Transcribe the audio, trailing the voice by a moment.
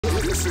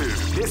This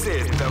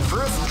is the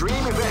first dream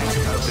event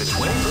of the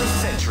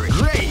 21st century.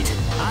 Great!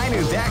 I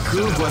knew that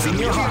groove was in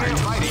your heart.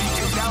 Fighting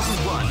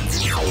 2001.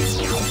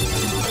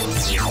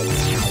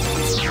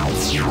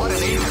 What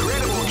an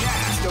incredible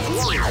cast of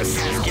warriors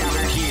has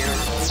gathered here.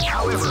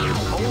 However,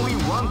 only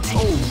one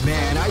team. Oh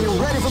man, are you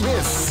ready for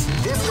this?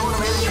 This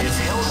tournament is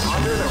held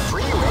under the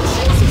free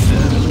ratio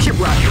system. Keep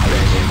rocking,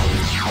 baby.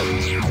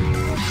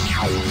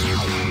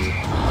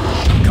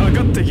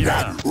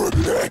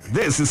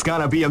 This is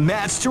gonna be a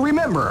match to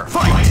remember.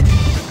 Fight!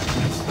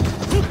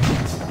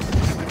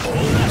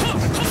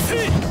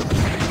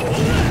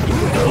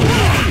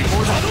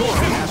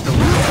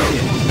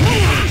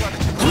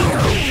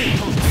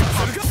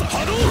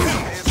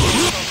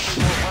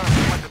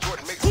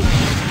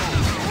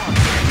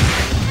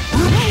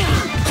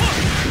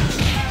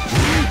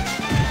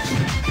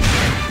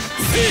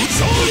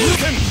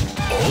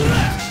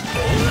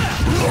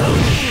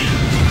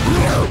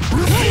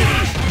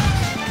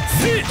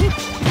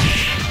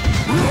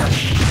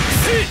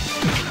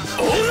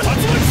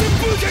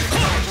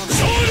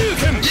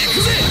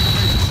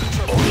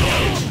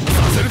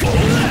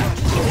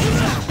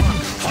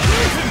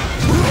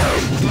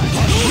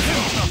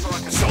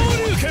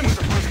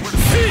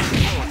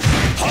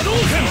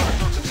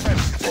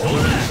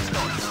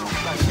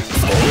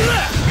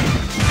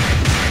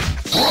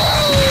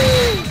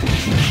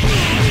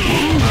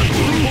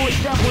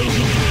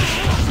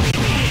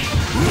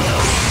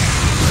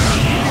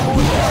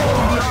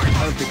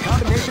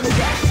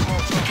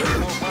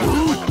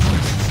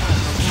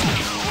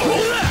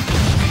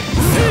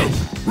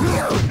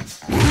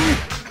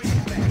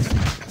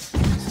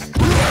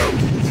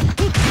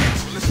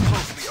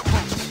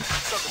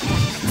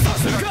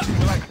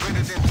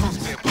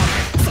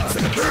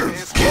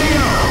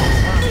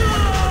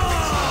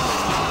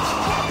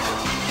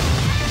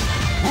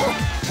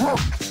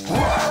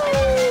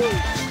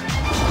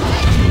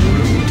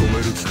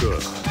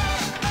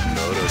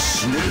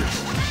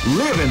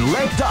 Live and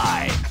let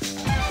die.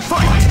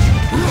 Fight!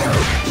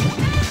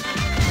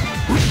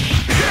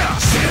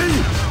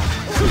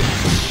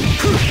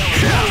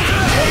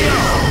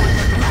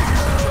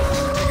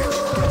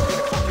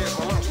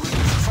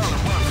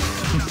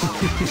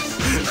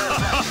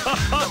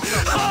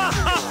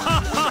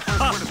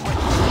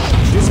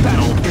 This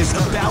battle is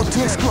about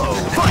to explode.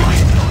 Fight!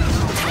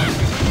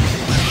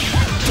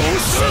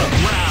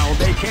 Wow,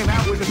 they came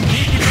out with a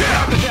sneaky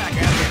attack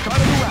at the start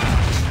of the round.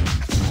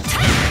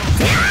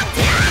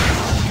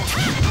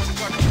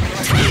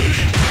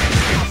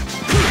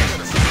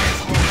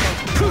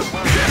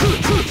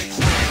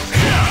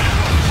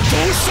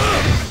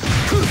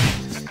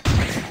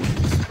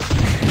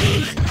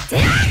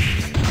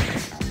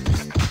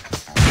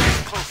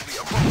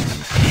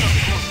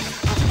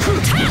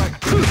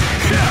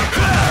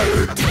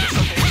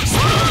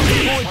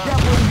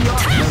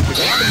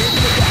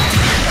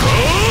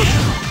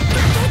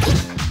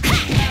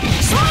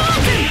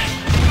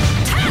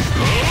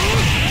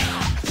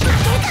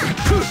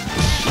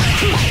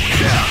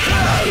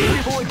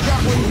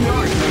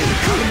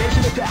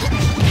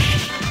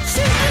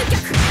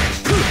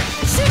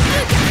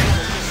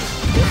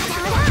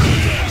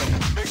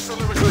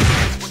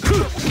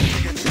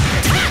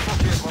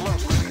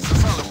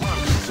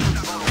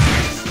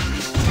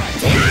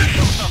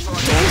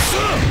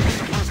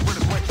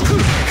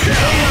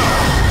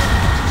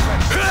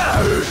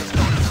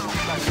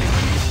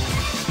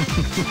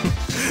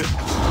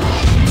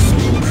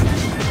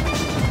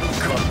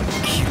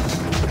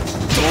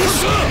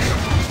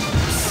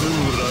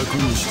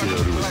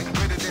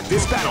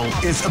 This battle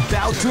is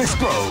about to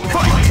explode.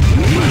 Fight!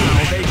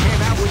 Wow, they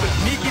came out with a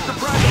sneaky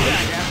surprise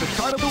attack at the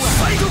start of the round.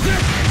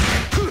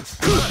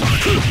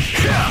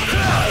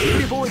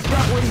 People is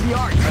grappling the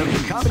art of the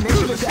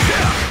combination attack.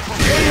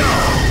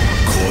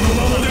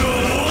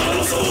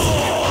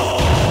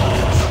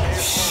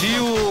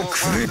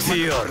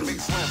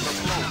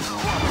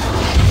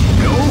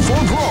 Go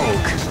for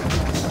broke.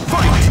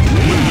 Fight! Wow,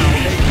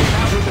 they came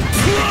out with a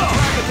sneaky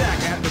surprise attack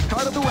at the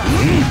start of the round.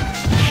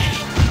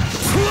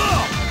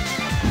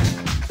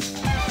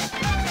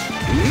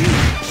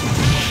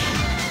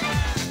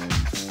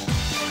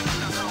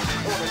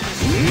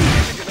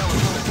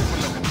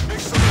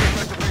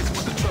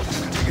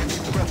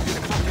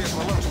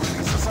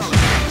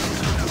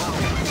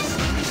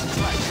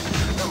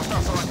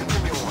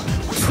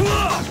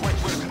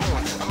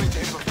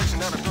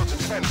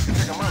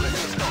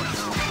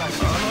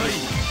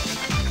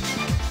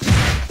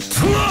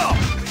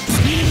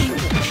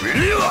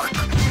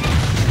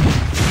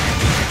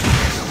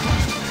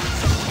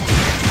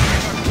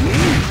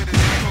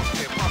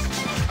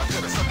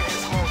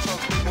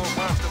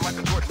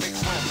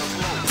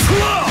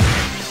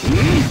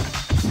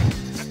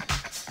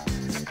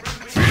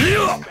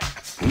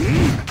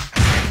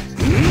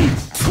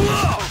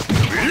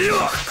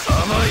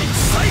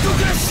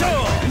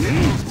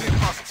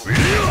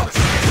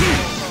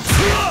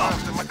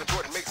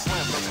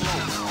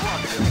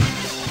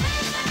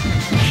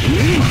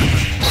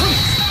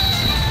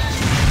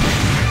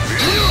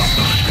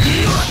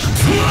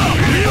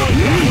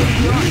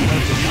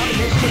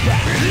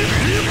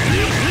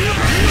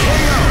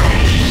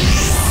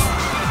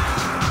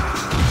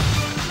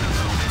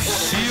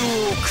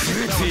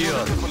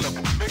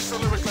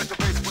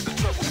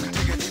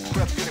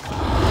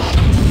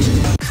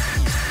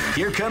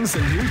 Here comes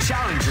a new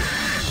challenger.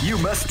 You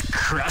must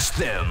crush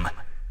them.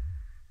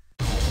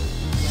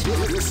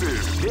 This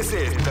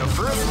is the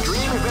first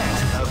dream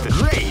event of the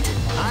great.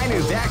 I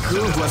knew that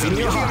groove was in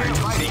your heart.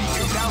 Fighting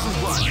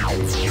 2001.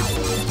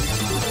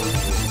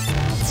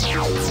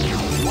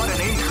 What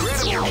an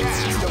incredible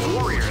cast of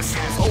warriors.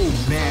 Oh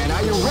man,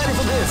 are you ready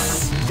for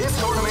this? This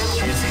tournament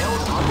is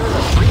held under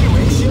the free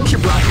ratio.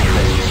 Keep rocking.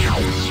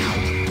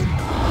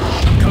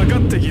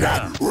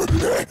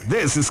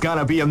 This is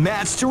gonna be a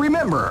match to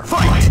remember.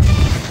 Fight!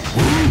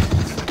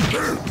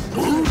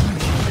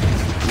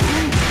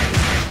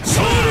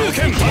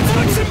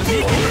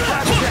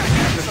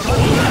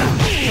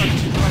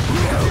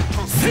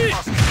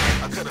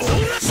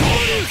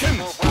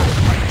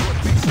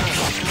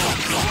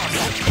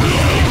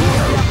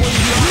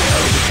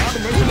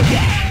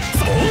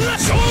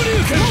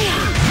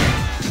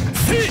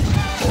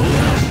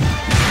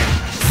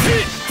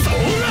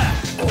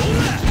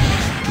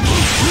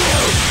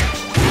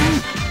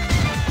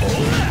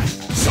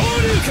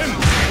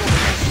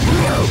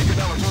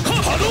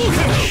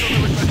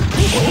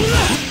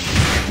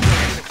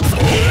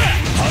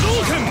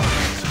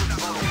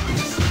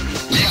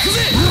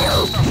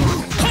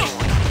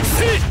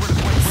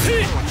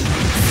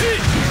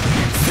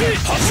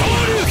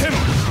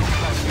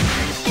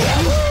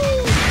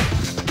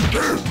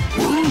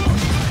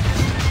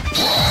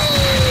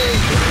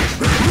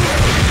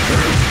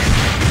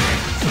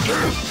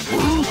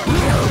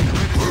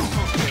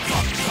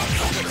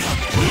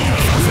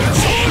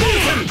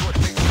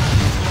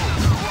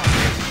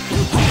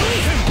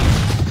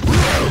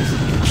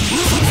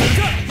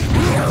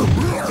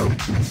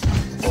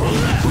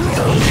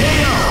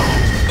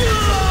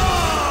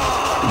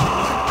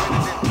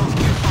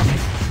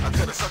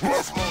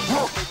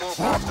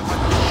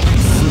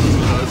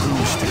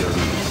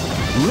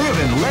 Live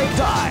and let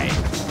die.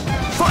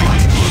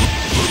 Fight!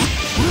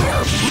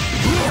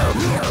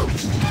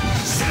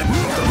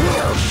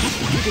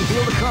 You can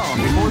feel the calm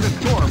before the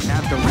storm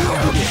at the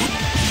round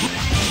begins.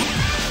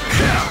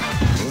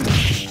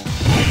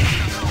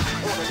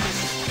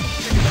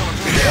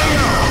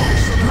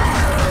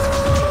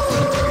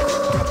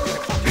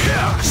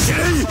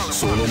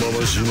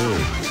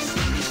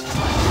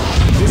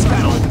 This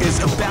battle is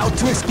about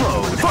to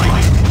explode.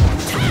 Fight!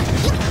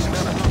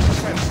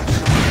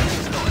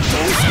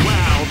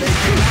 Wow, they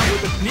came out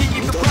with a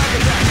sneaky surprise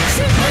attack.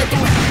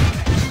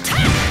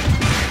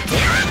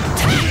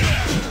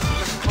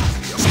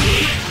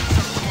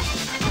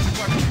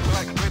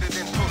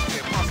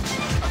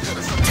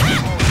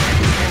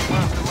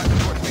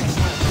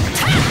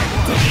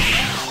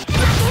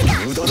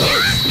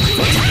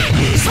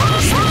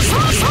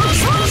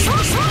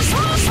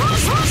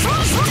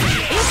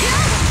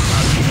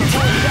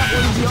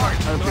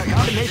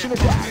 Combination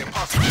attack.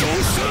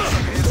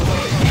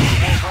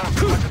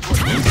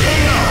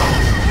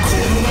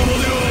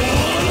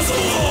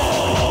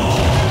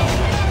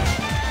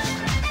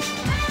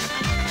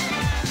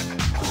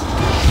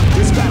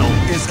 This battle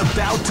is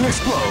about to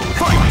explode.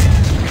 Fight!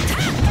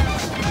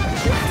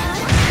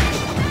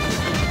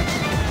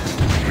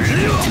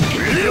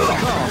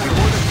 Calm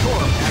before the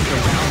storm at the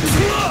round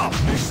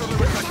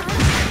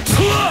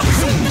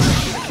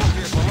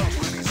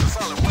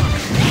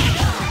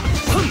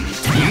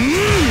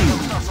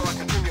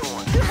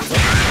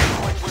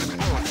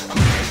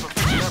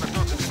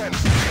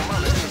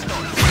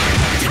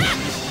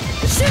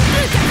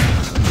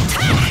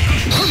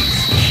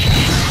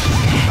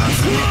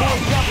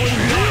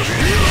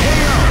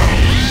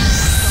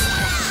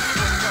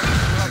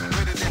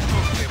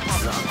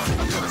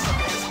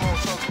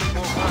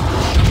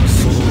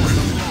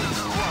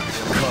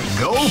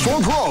Go for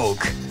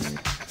broke.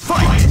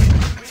 Fight!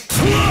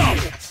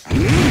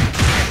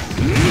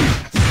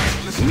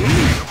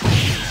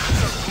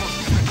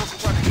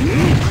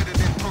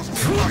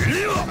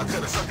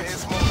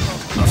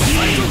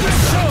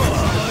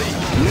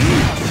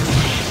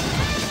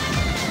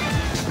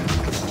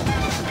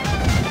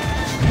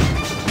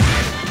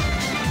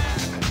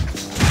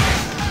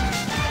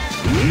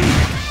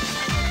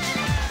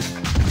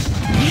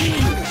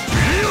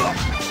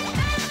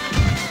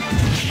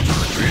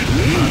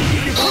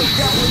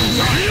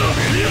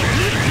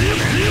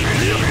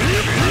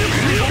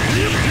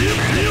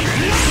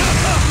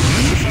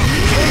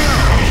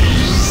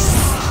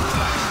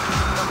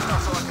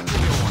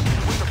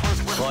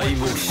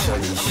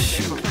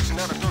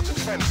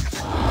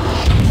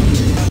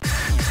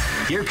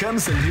 Here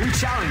comes a new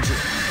challenger.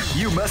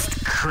 You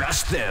must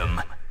crush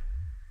them.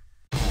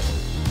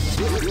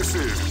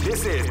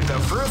 This is the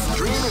first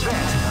dream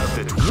event of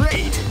the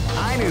great.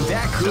 I knew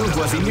that groove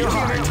was in your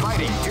heart.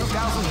 Fighting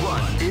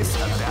 2001 is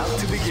about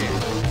to begin.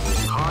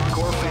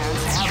 Hardcore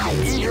fans have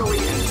been eagerly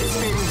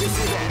anticipating this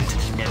event,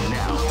 and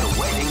now the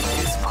waiting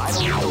is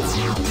finally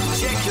over.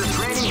 Check your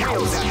training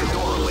wheels at the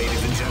door,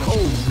 ladies and gentlemen.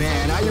 Oh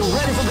man, are you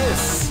ready for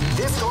this?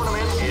 This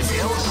tournament is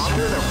held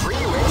under the free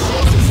ratio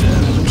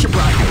system. Keep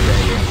rocking,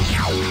 baby.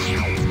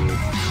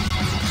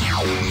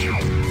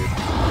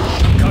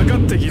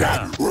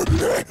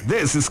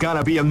 This is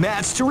gonna be a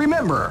match to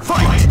remember.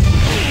 Fight!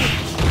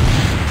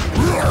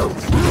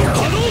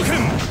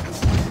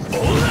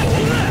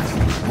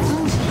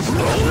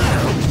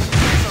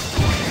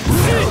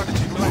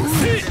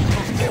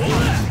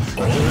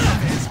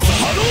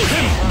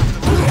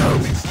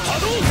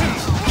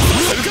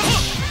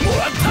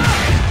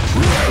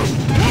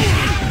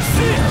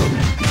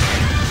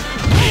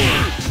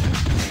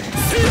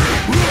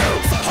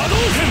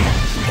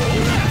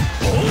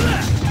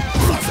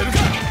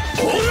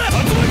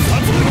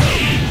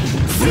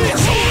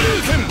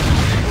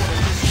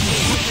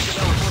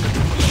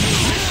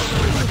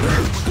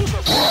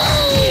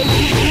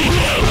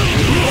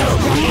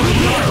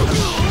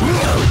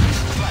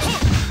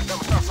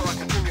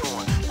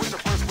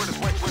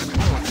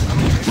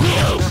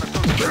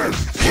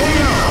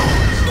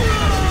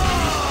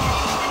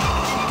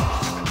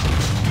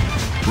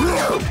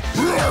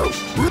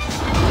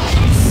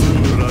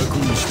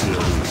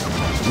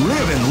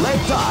 Live and let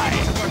die.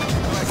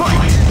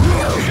 Fight!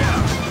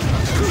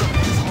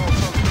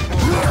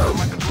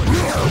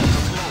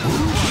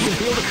 You can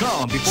feel the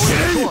calm before the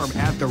storm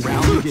as the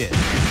round begins.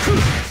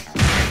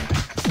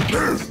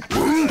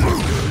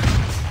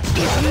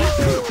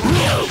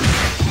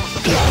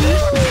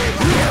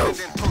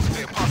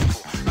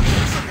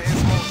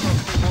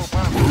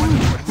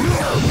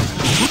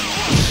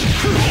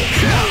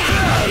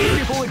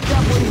 People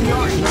examples in the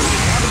art.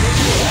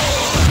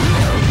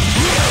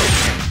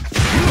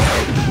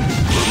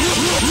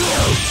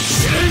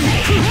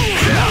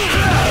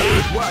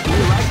 What, do you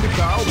like the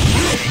call?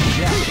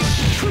 Yeah.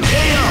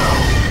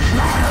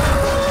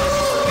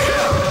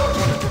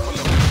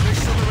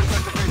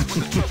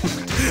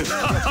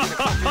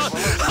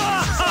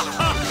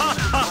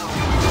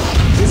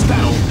 This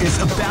battle is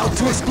about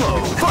to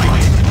explode.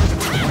 Fight!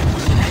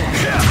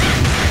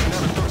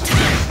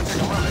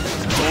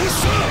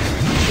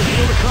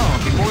 Feel the calm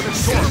before the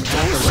storm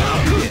goes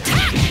around begins.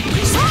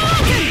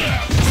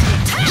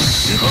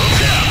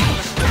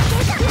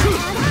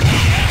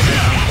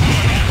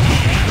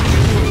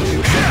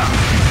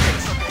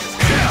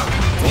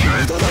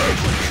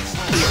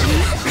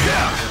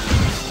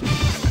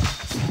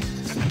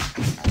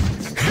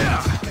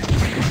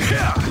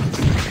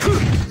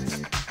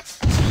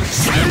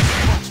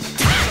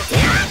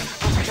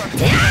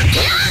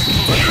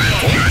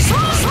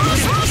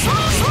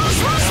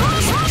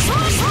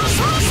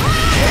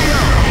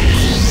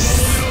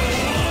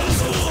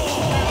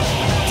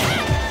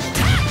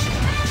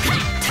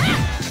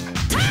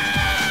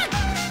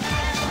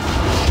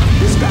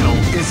 This battle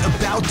is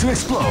about to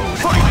explode.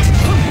 Fight!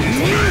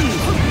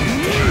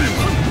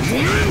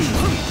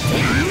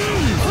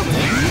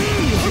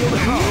 Feel the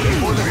calm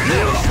before the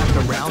storm as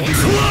the round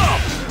begins.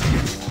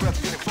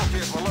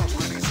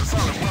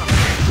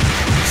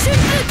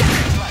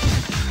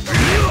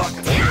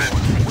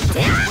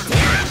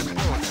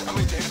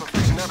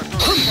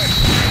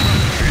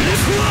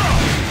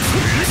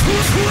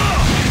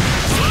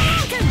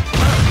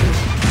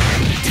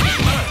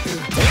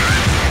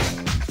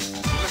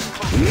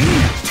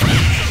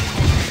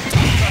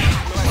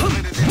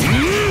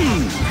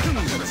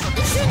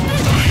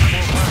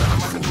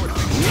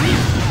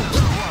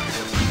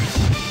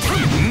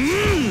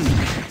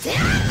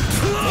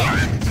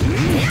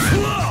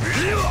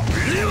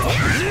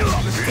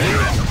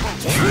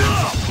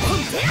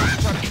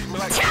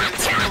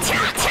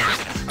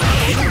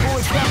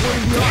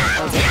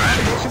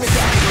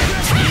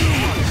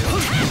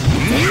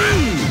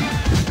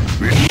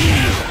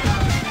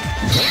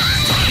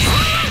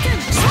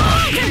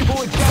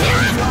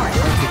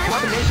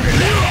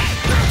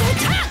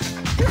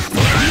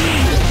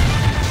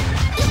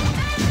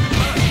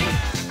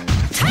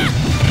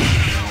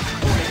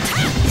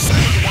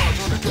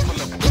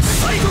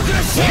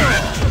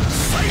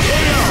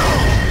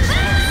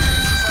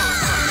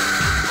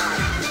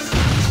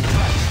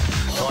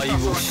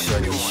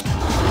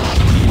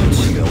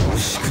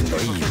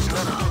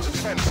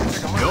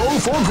 Go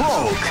for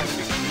broke!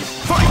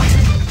 Fight!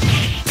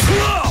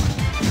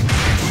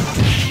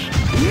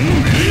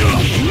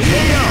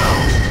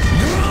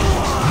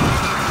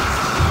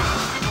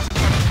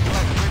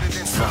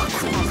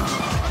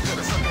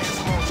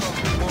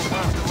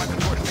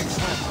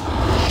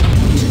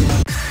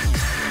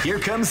 Here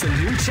comes a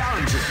new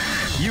challenger.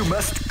 You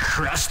must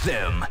crush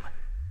them.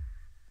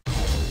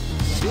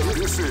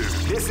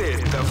 This is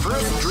the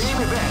first dream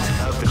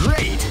event of the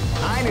great.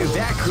 I knew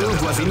that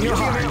groove was in your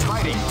heart.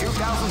 Fighting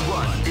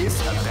 2001 is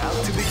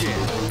about to begin.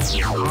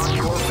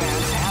 Hardcore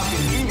fans have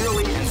been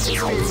eagerly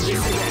anticipating this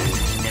event,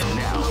 and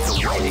now the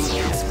waiting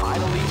is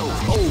finally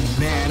over. Oh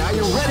man, are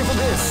you ready for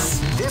this?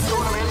 This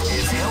tournament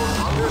is held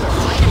under the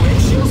free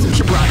ratio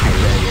system. Keep rocking,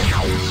 baby.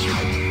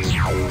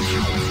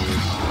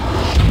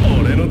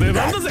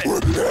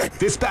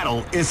 This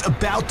battle is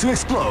about to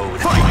explode.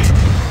 Fight!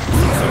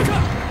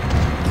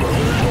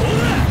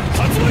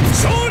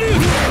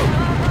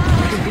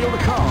 You can feel the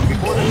calm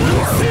before the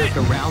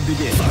round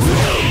begins.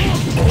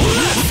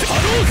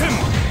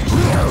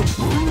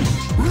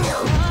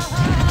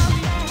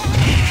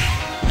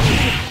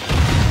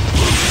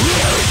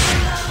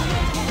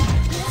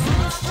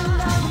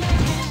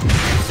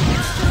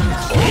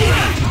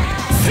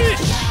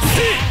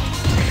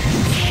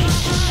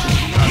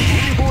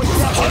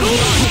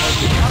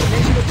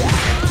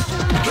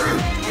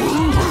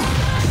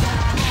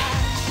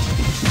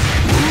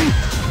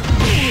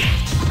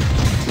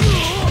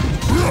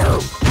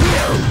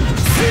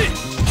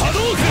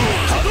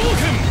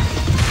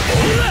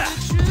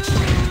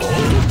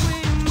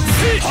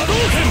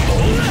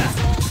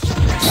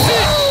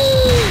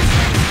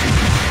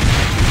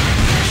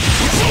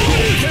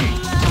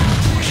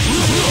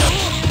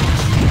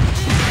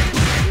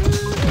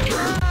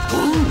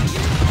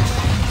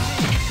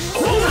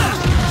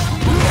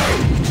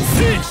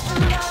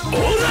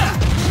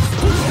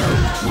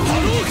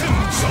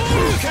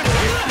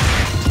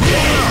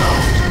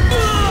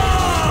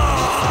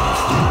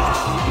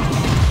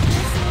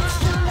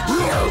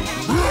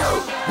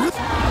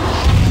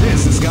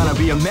 This is gonna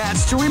be a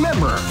match to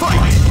remember.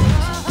 Fight!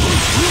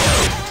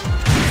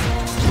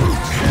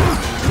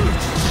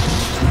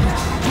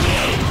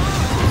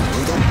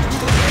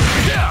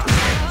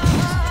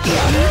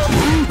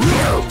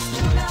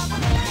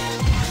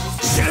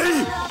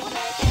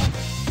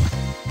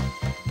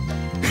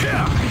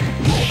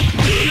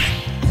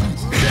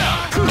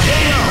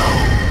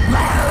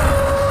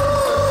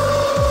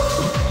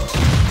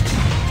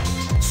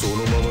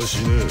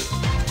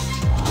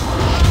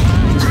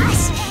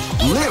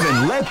 Live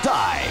and let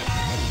die.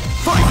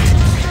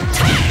 Fight!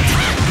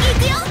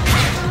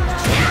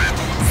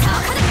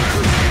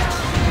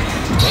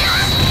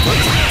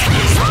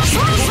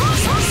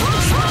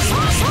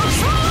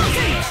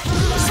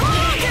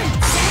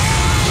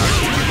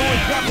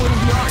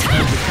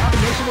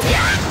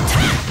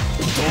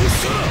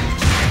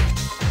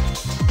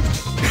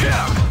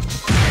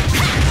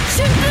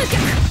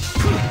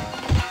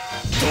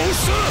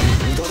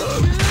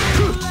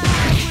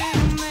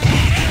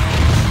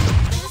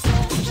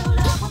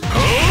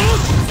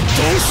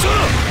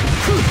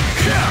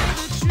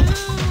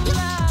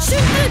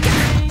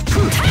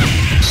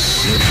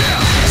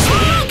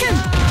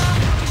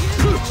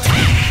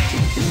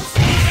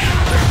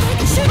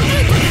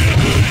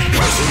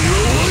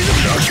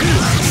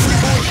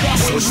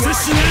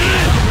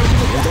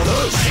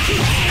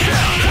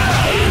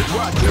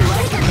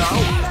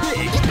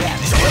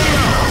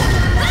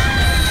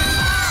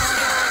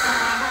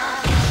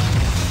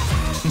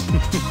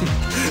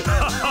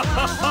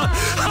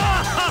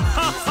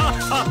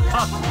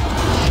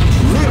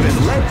 Live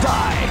and let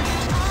die.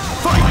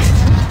 Fight!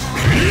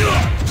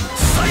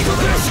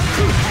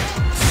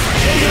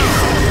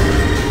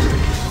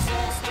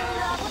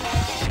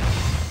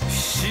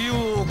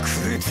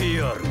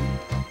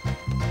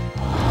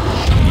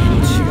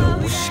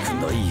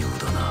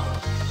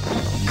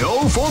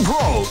 Go for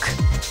broke.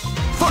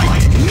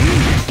 Fight!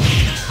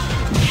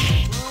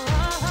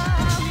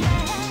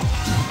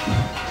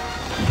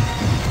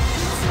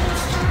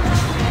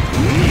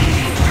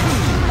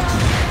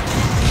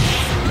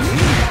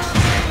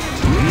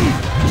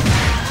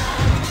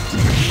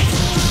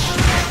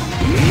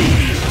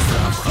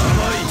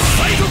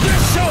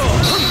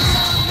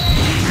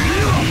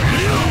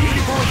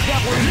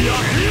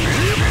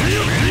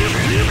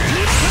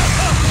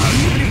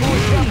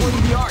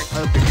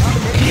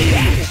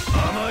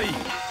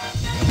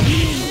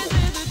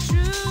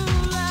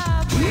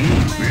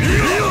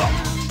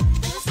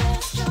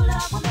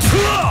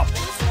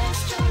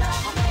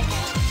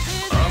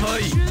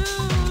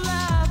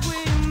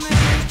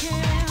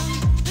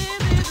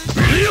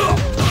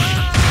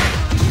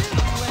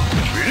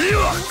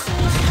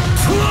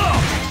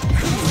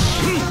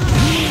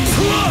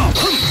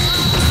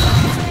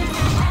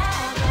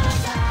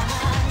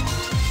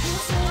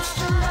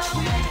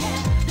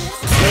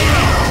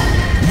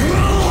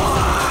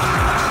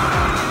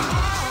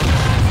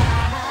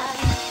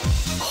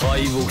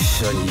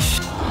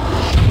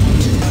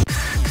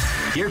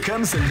 Here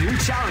comes a new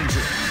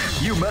challenger.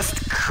 You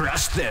must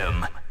crush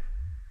them.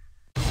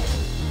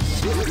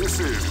 This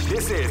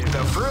is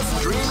the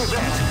first dream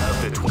event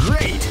of the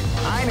Great!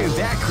 I knew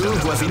that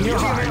groove was in your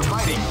heart.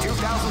 Fighting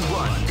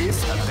 2001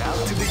 is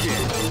about to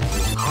begin.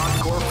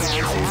 Hardcore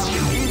fans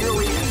have been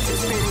eagerly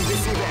anticipating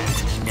this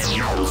event, and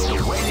now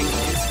the waiting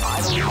is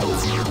finally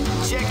over.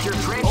 Check your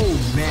training. Oh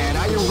man,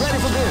 are you ready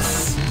for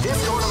this? This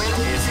tournament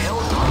is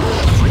held under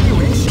the free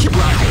range. Keep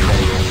rocking.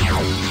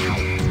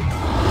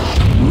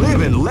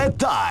 Live and let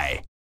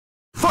die.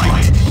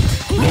 Fight!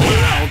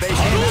 Wow, they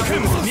have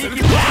him sneaky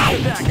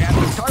attack at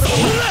the start of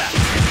the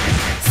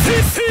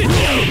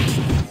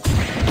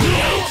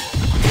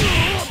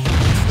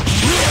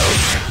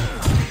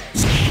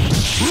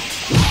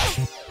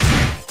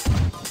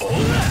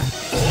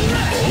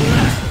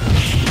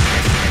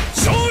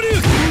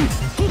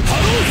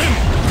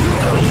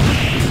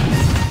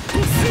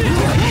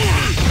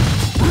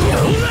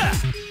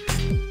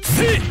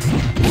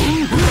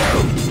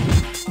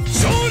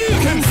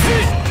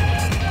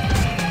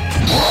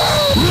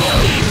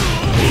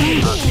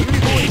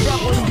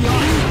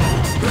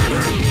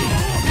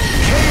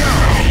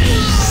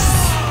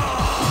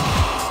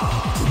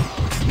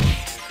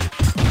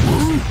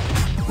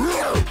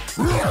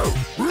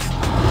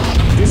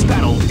This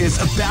battle is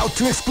about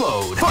to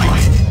explode.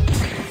 Fight!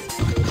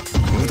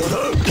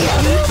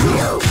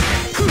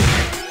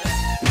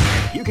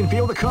 You can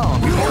feel the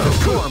calm before the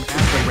storm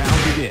as the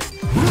round begins.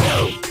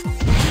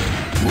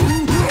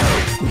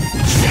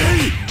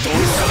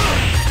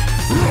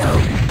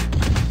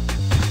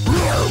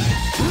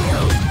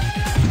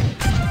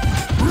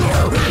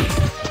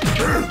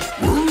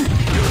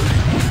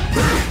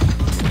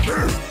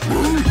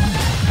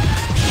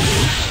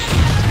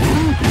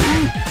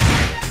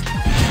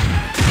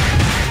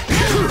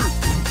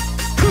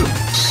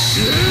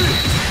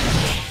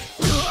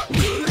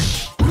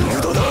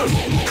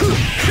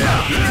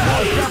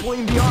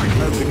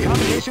 The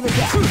combination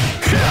attack.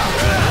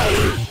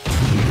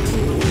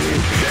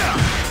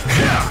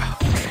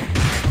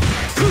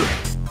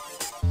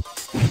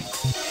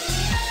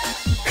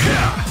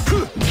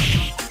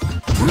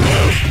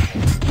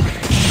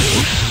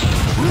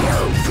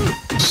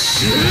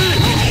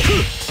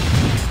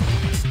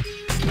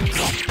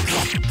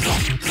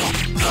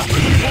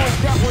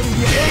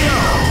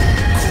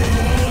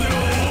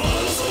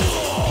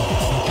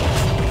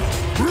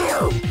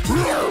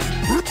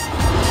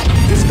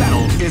 This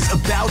battle is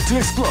about to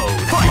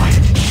explode. Fight!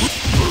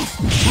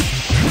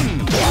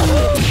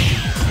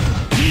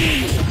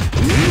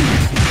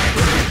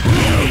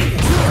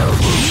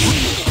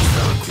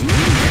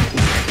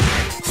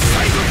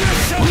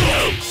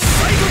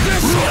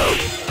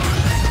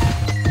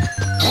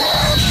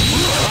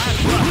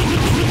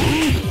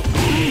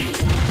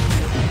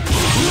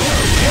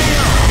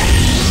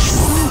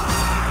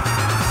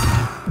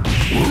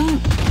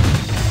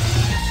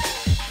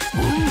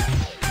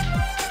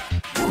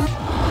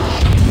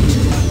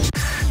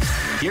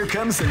 Here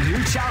comes a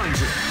new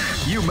challenger.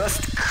 You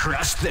must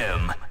crush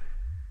them.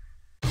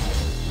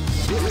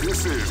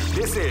 This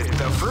is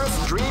the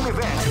first dream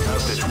event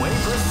of the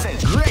 21st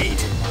century.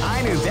 Great!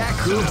 I knew that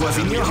groove was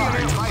in your heart.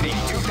 Fighting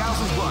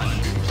 2001.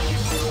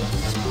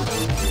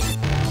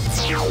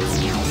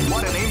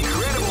 What an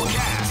incredible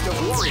cast of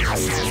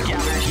warriors has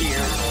gathered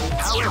here.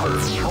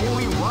 However,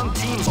 only one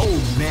team. Oh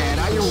man,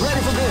 are you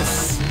ready for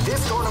this?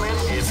 This tournament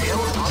is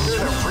held under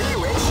the free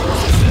ratio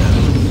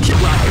system. Keep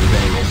rocking,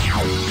 baby.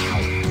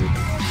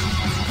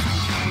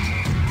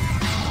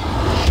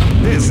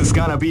 This is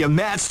gonna be a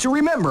match to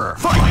remember.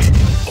 Fight!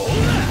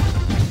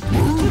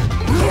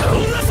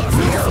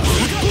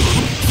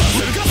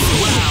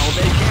 Wow,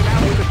 they came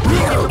out with a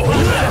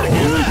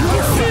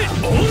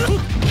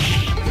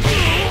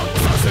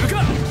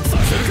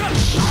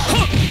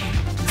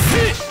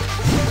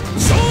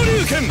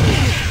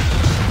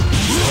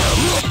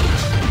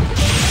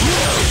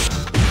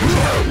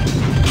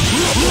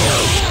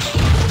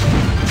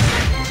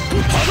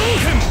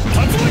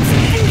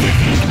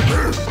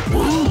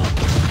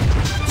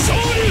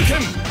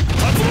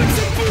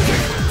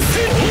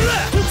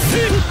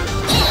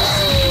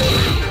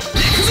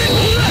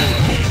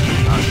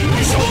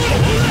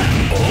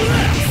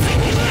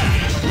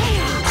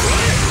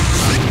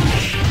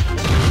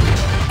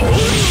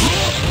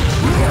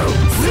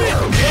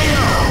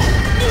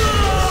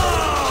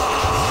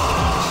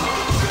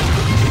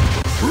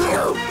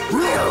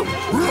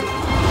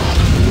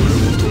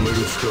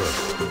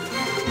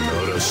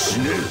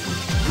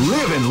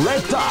Live and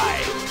let die.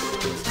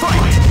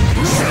 Fight!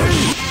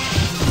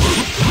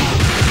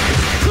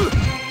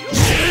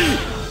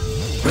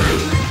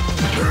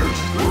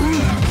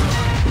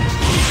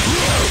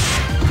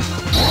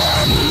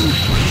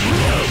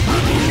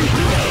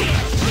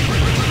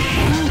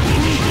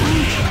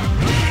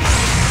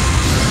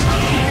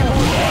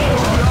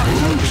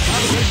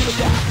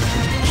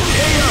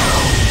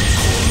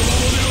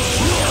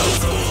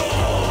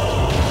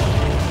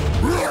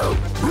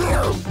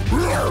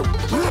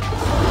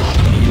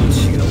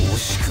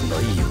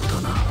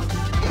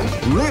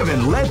 Live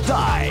and let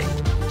die.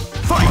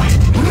 Fight!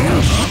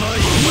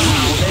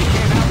 Wow, they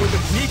came out with a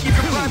sneaky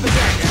surprise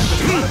attack at the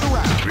start of the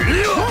round.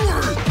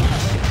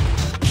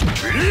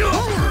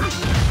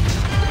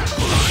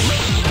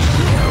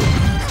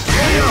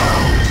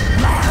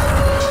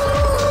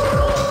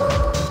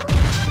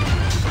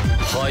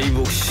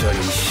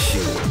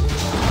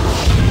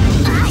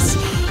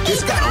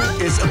 This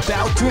battle is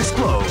about to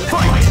explode.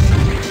 Fight!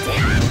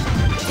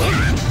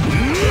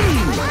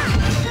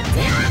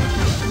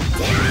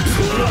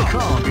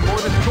 Calm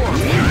before the storm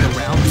and the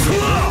round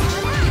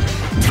begins.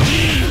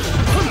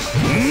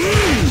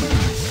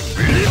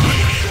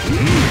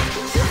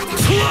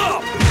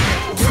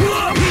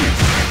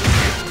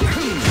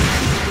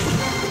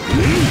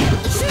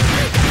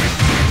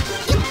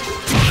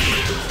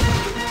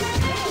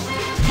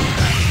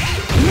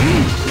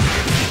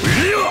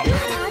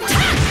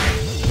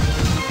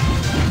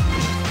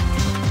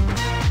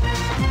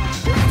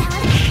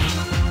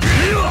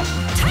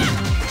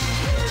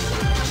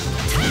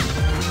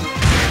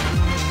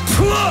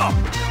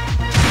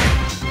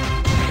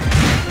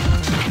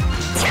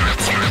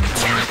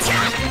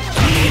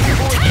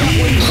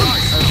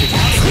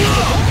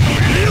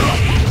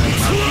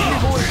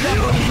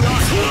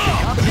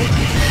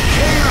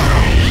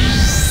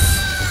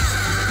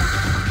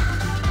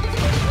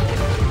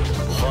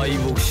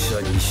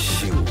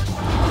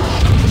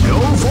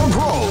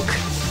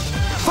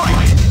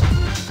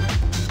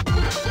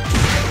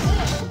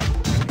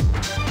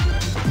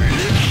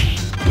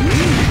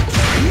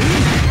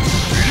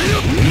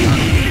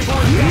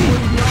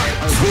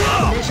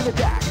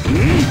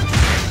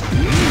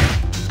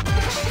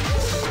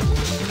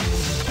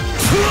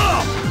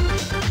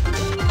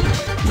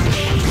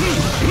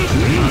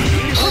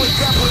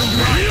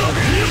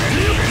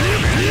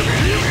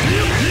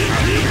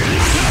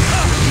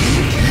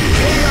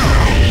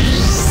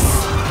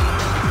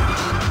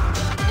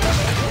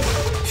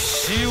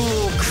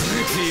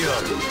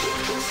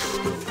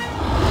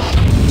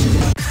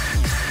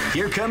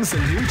 comes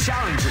a new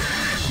challenger.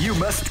 You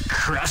must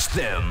crush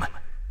them.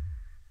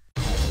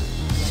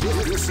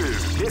 This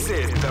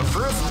is the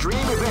first dream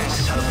event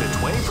of the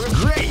 21st.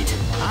 Great!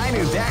 I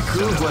knew that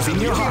groove was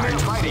in your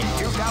heart. Fighting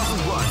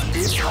 2001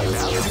 is about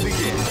to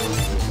begin.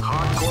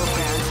 Hardcore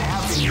fans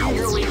have been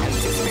eagerly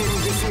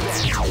anticipating this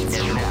event,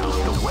 and now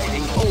the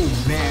waiting. Oh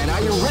man,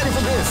 are you ready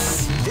for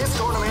this? This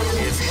tournament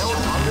is held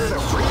under the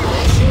free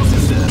ratio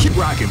system. Keep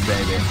rocking,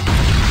 baby.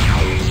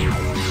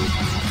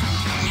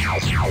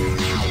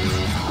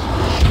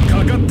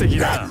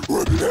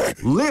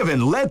 Live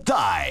and let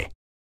die.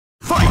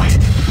 Fight!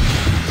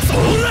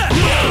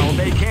 Now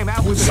they came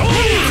out with a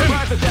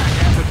surprise attack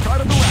at the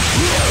start of the round.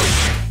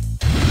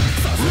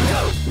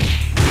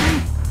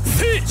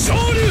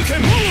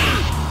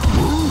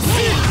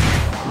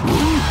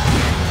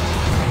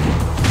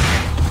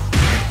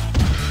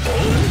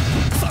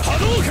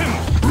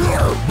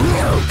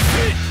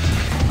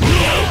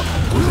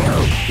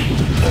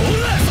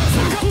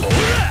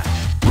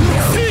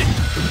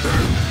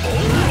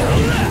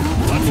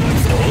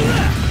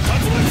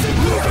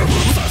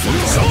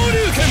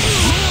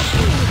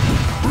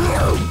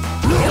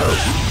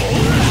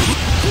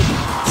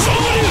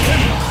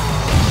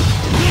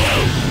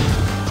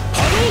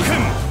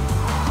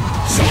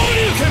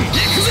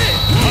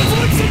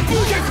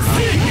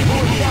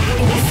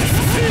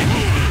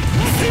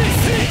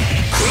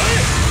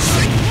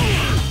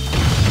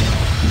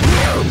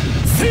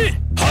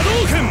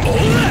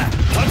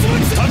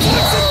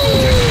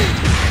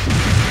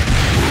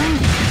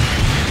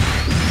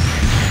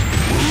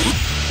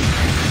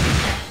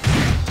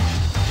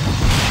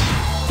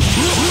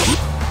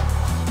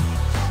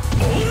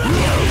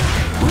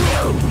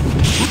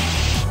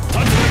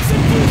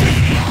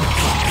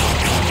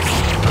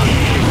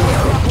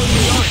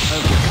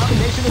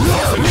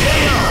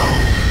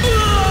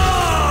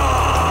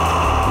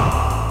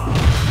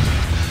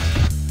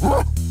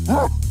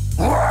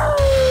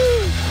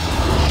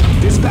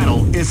 This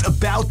battle is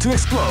about to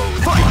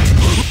explode. Fight!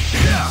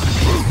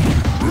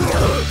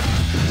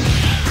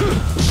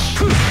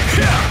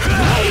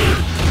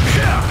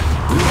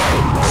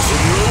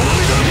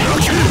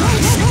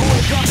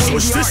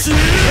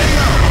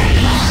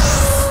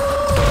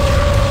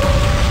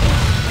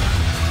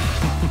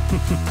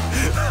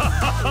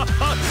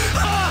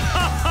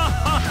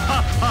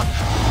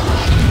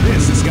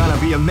 This is gonna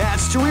be a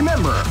match to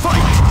remember.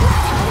 Fight!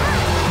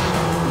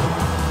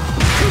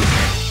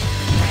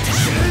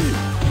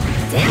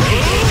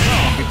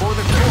 Before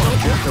the score,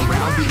 just the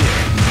round begins.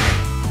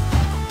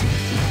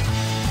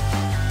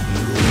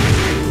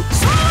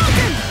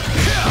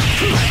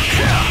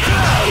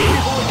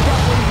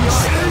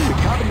 The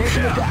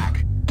combination attack.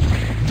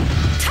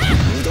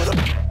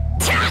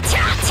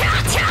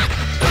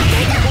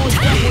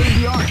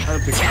 The art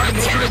of the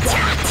combination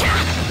attack.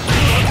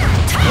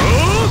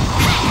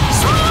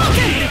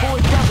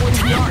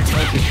 The art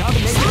of the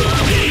combination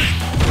attack.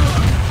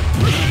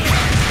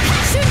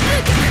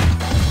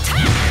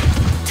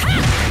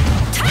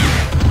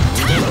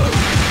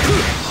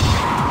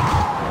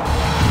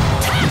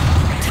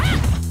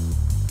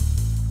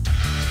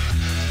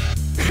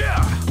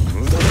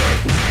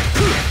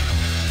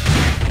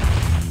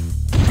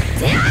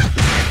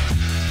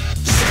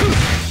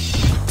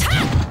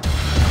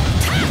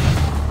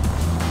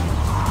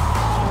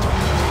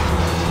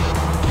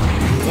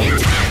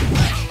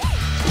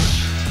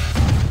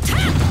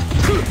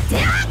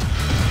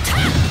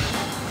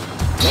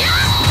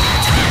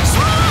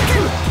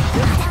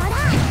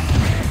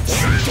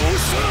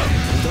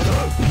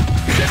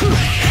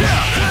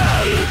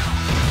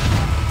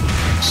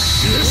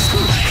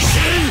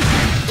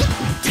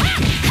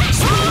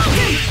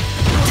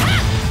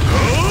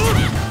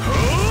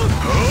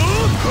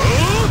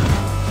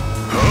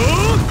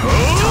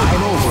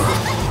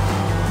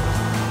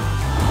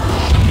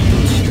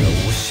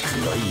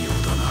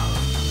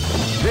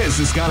 This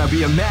is gonna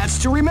be a match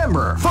to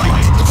remember. Fight!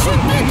 Wow,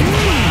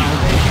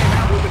 they came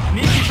out with a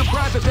sneaky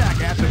surprise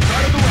attack at the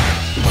start of the round.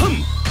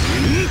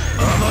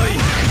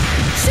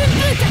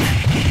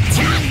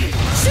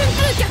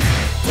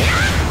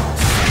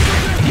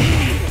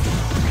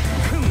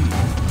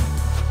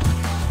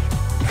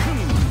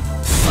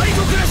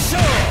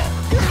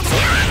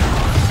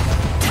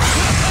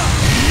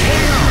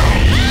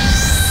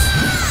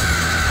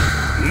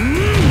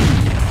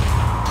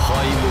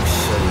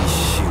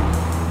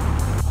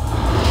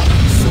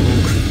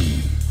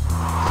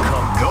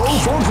 Go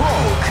for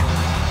broke.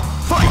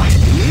 Fight!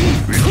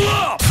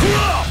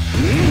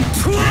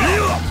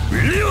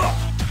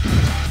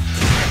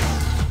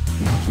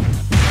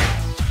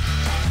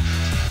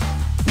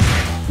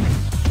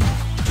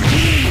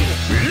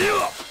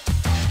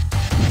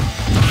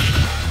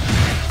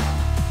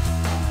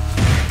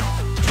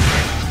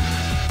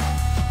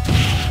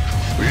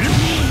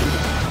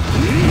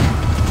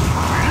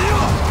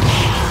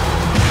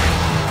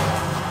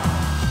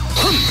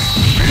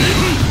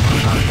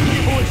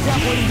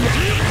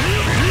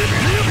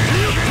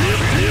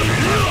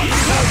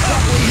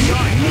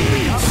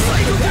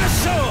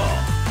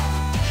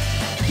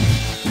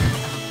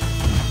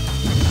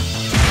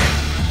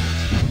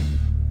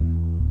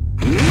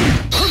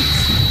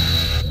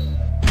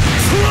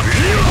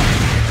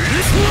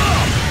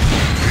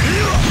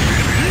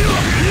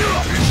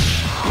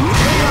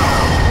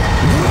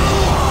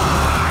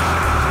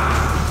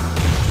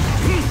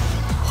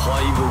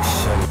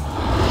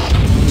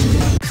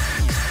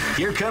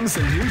 Here comes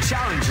a new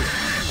challenger.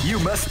 You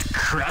must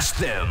crush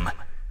them.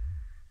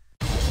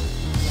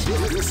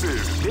 This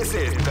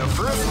is the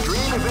first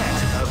dream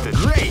event of the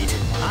great.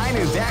 I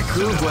knew that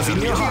groove was in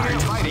your heart.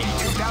 Fighting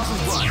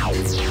 2001.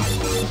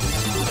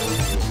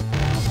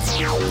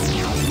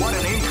 What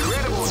an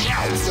incredible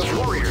cast of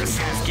warriors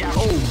has gathered.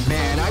 Oh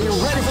man, are you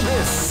ready for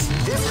this?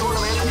 This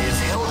tournament is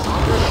held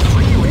under the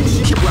free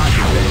ratio. Keep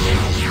rocking,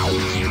 baby.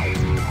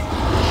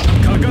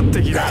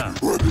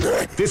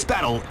 This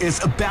battle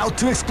is about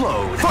to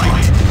explode. Fight!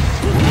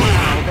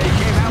 Wow, they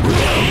came out with a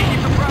sneaky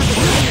surprise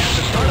at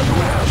the start of the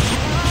round.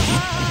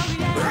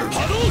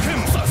 Hadouken!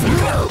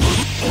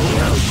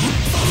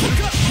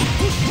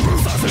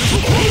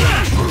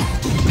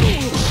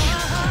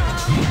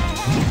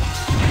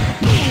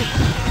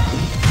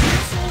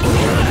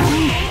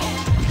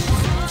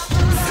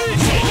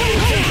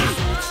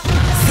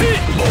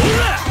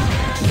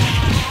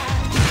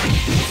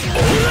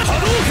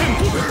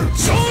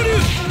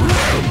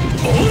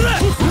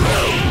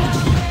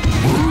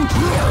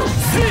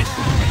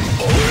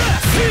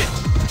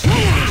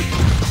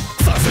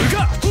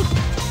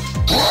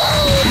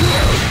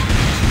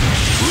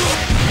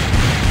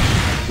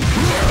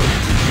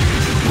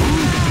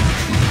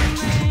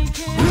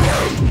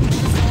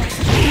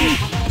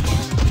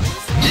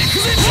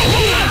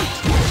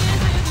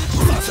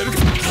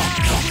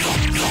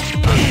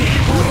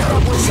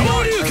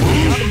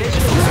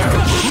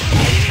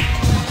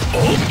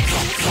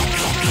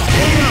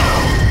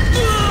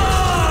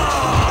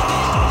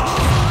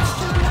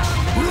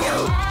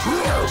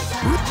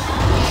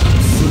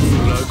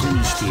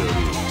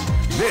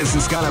 This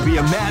is gonna be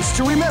a match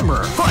to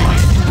remember. Fight!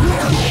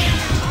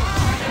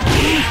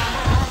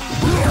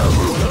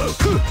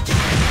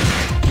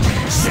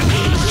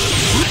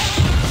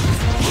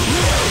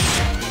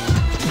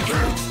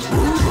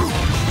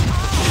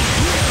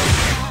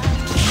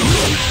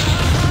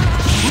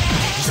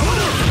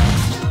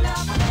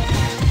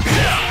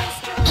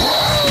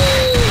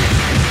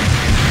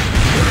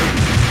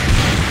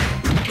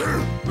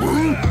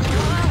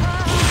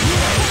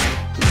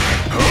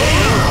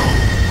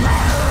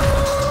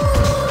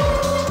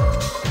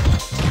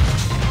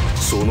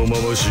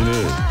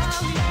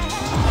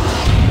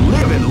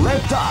 Live and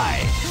let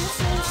die.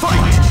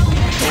 Fight!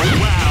 Oh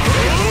wow!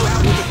 They came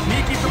out with a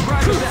sneaky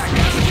surprise attack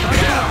as it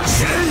started out.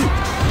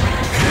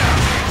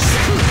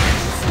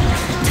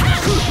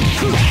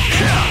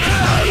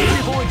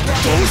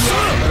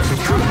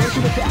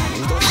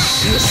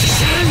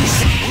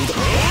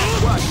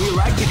 What we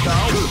like to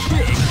call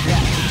big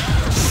attack.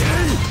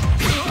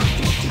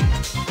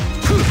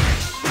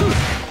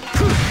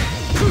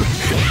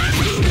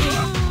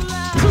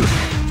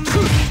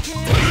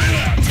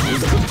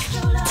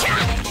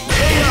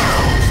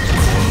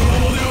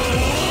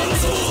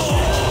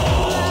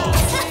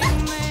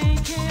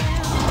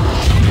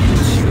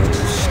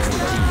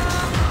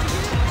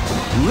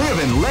 Live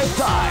and let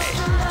die.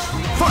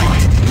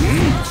 Fight! They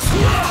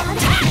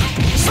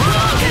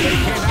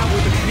came out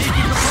with a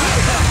sneaky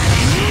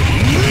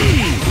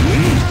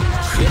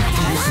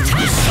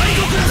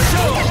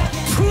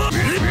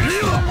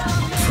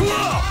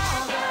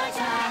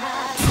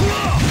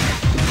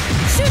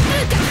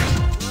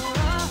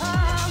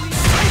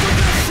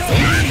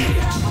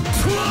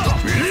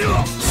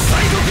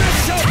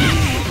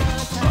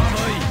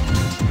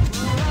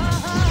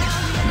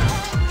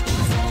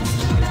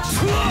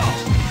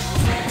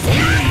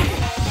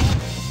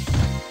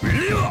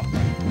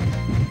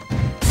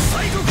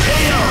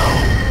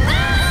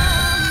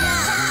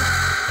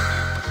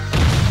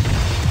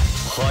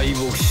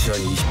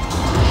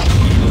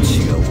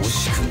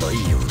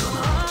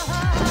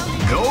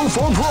Go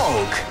for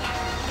broke.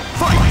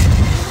 Fight!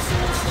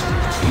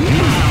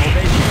 Wow,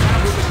 they came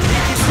out with a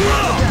sneaky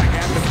surprise attack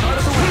at the start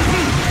of the round.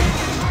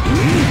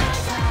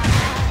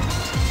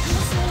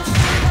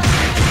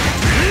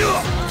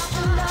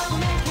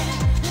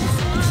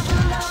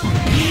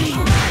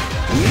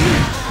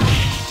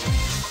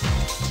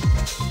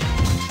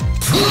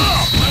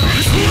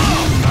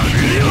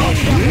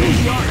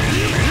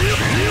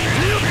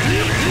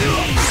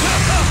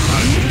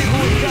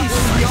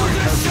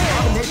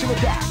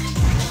 Attack.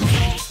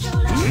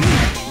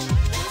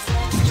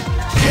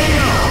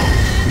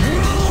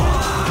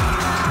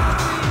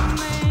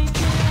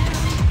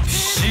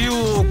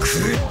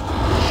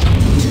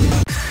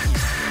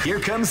 Here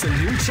comes a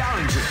new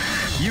challenger.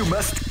 You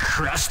must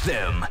crush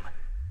them.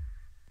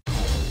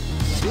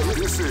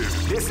 This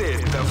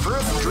is the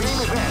first dream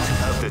event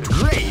of the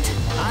great.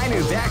 I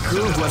knew that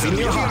groove was in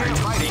your heart.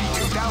 Fighting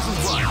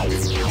 2001.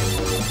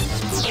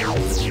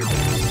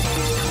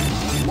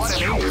 What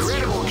an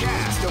incredible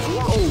cast of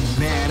warriors. Oh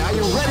man, are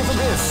you ready for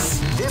this?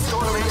 This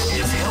tournament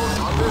is held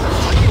under the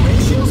free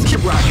ratios.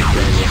 Keep rocking,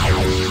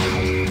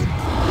 baby.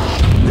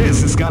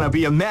 This is gonna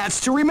be a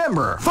match to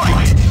remember.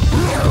 Fight!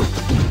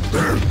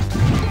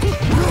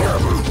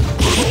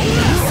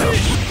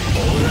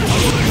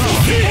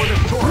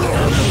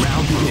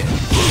 Round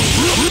begins.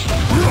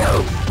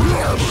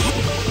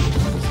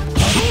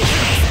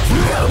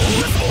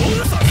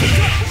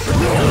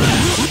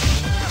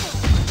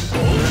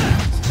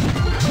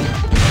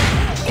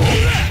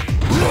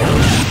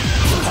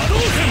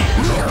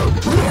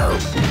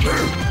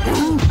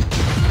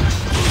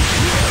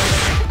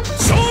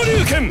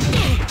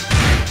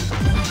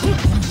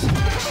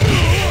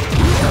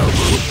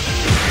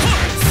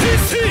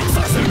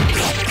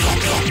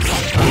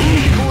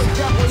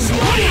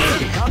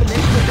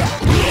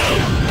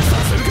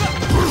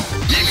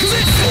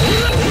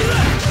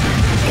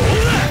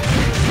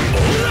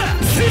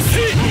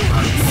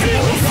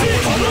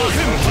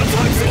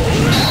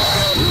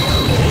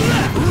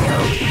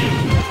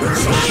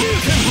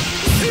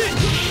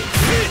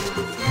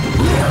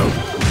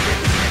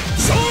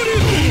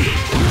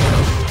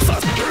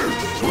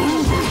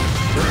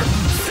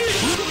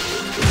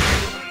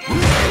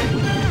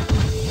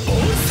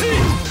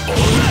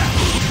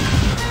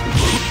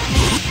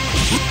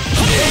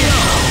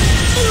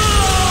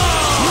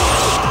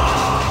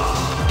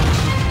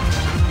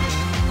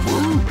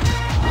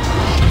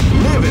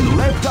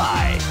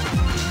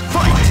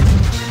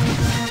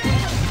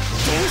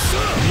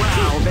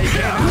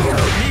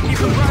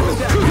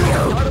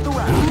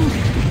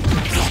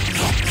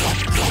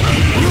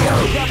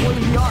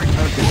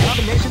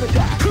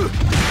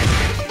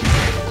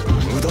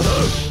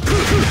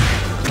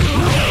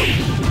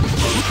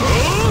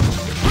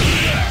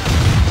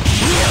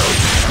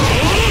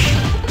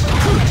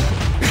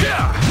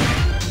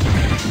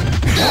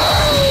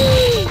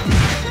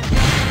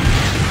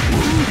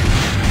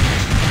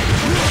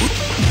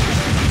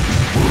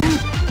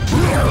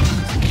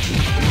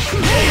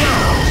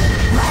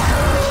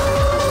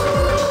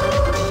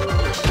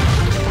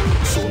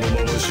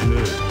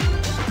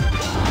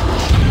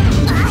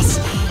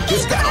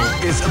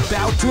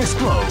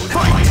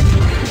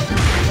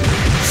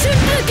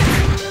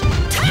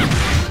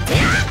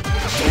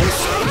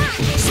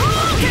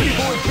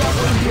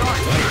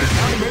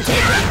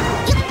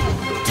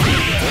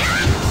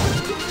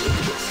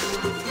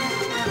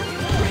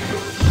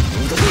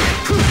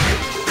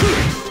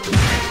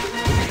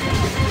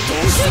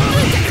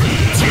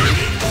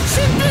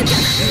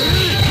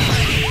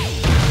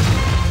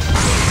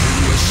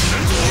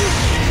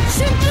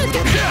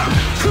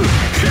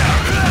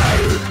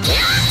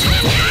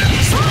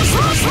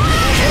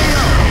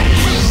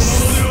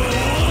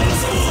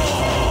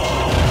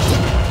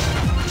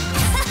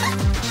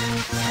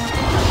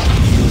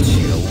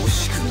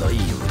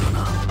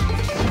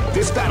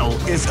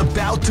 is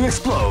about to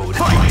explode.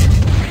 Fight!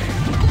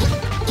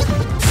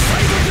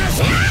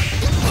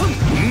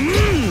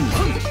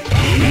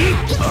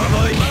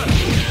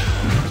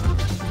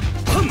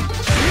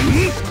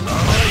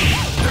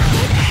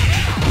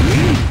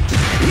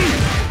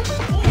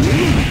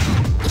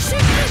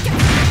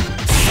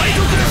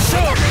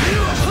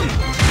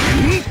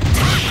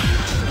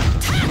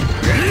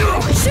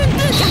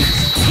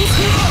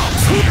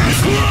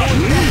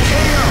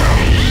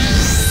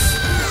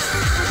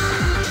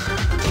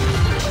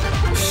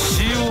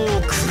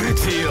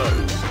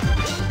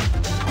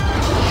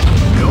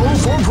 Go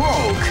for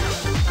broke!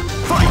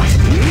 Fight!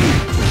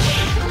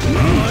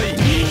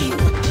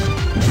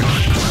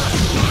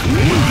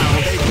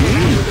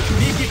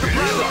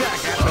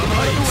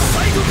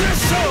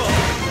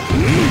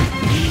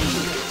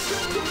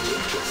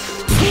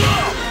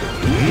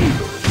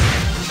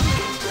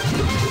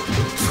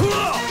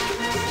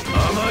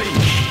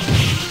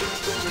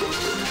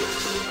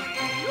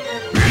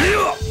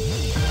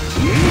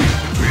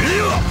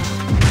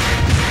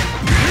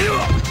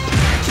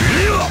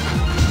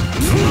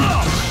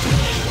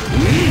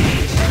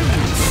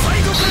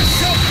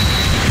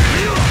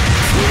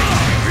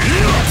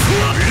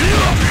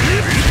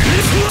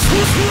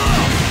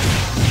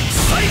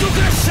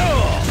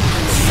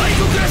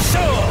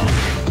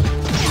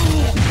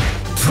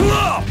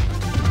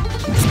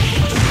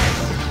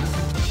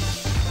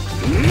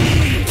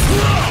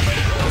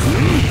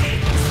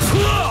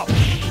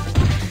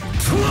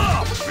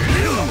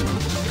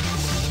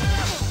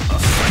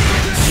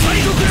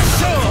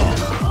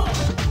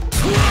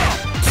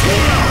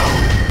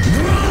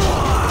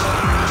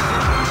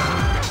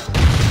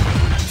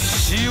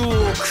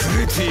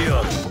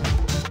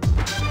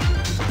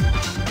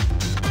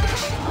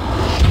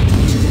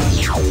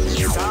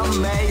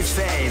 Some may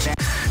say that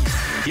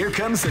here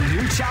comes a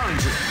new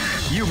challenger.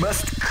 You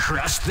must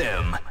crush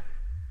them.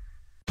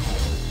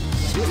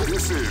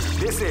 This is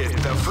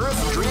the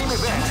first dream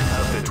event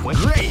of the 20.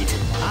 Great!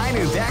 I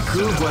knew that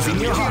groove was in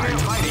your heart.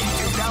 Fighting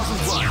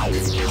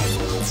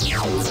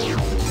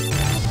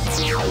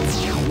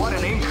 2001. What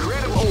an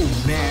incredible!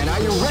 Oh man, are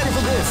you ready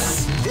for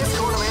this? This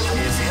tournament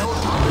is held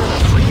under the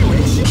free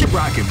ratio. Keep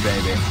rocking,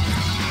 baby.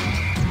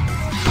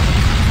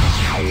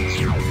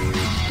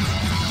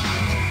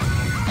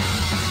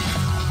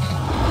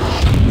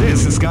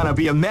 This is gonna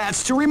be a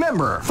match to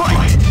remember.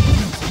 Fight!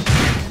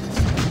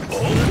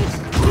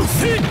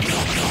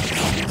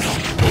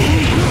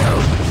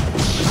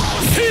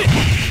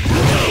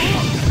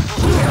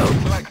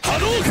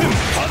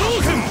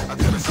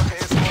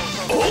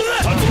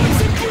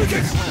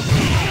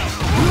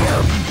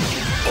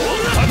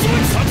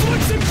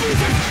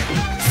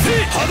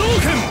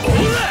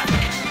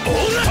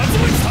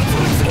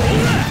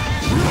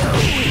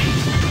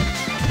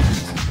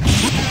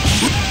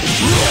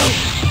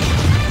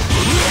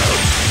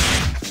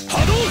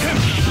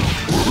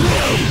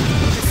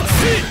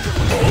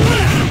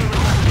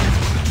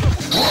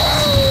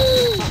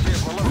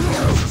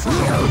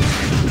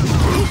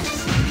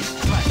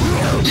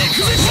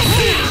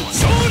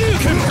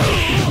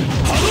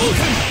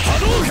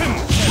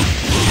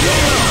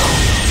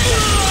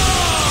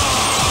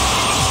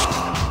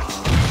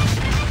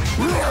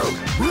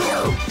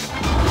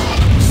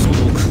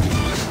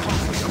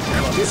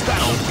 This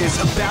battle is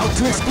about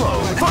to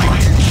explode.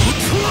 Fight!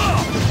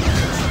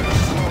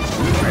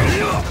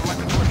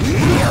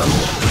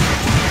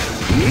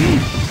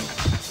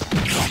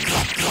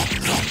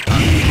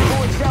 Go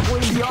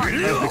extrapolating the art of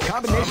the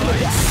combination of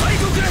that.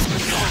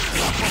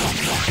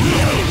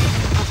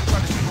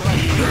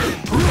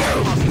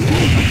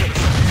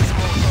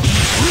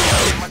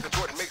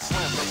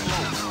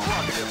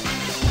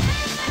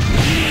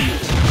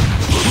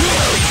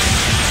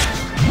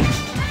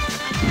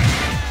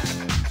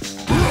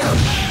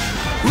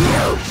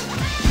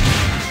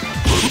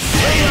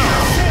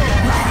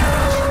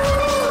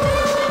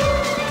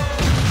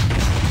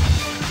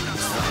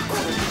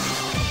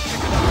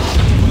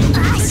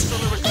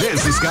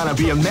 This is gonna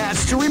be a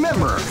match to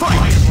remember.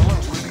 Fight!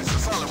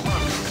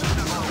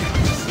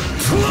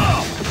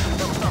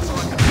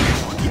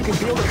 You can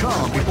feel the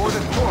calm before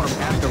the storm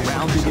as the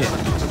round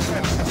begins.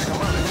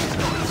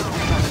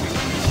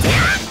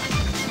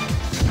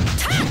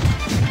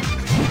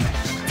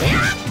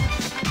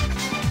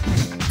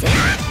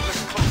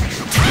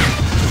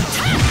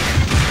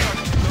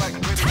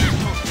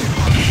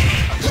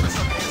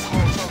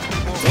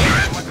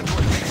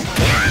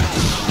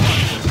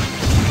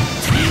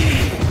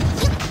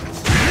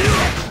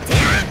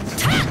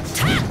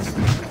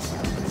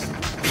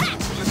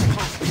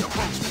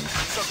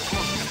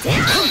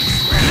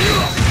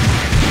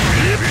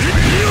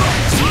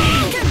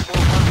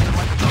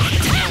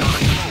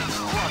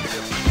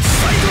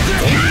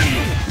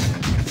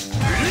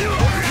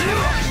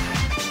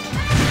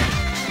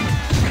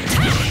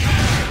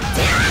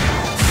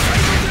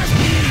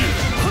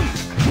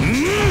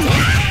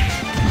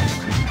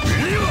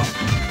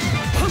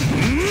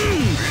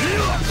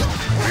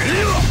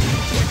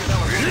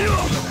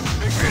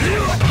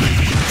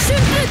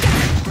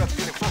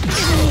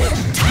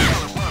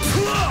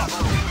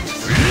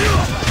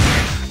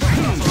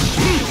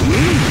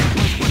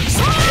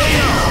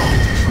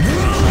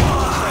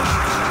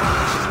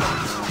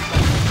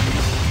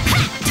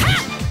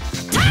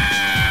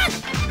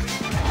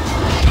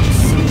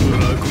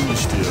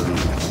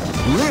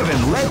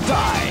 and let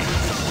die.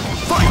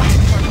 Fight!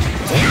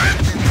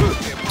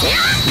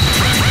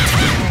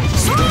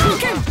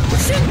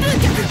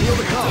 Feel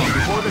the calm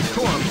before the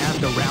storm as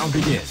the round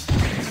begins.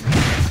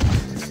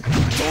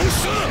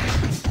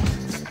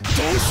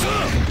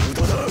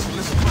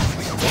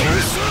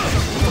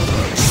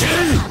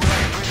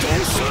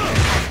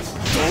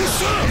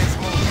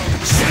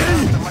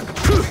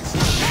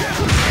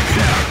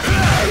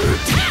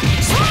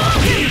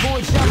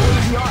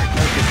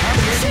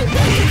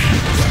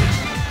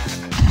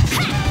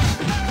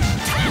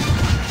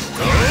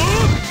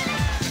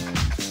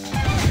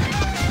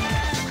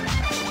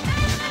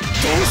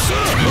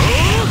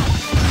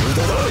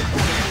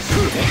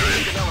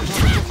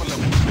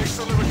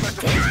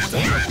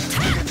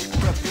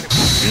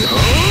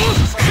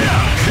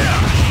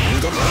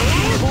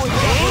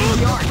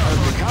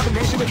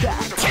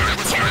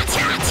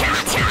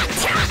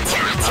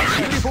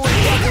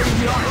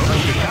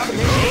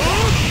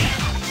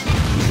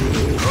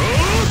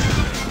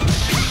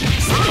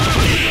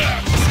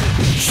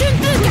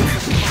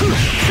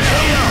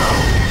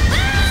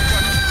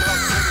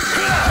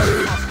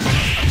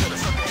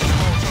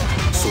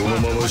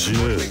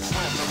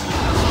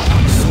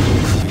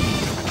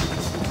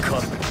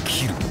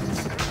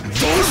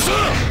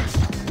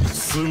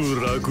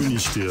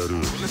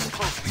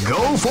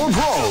 Go for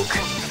broke!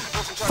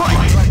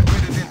 Fight!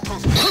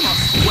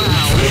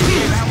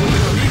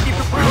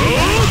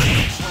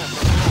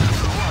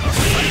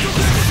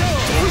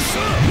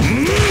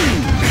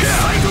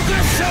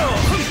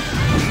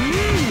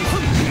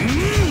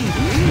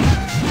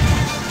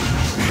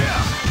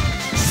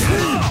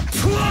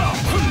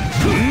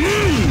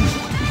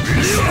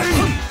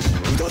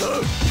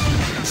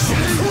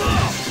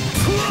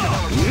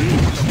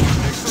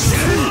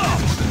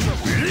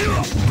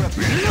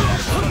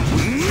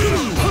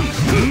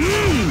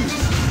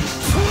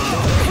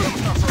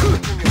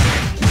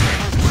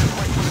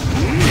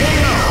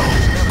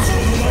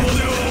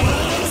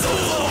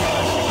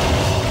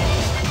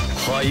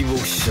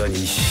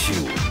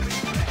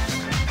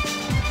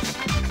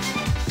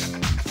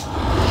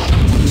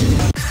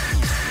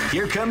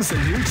 Here comes a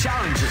new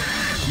challenger.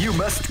 You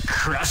must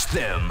crush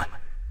them.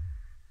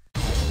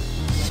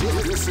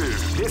 This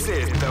is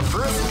the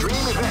first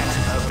dream event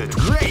of the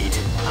great.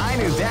 I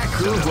knew that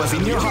groove was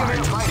in your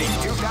heart. Fighting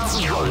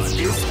 2001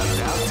 is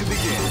about to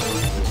begin.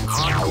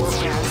 Hardcore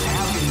fans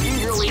have been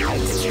eagerly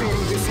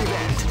anticipating this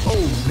event.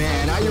 Oh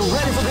man, are you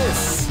ready for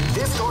this?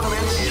 This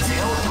tournament is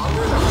held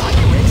under the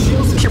free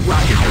ratios. Keep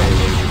rocking.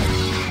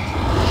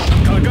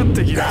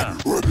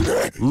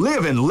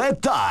 Live and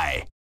let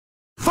die.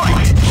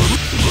 Fight!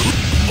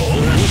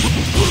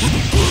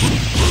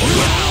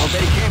 Wow,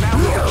 they came out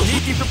with a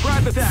sneaky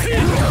surprise attack at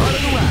the start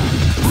of the round.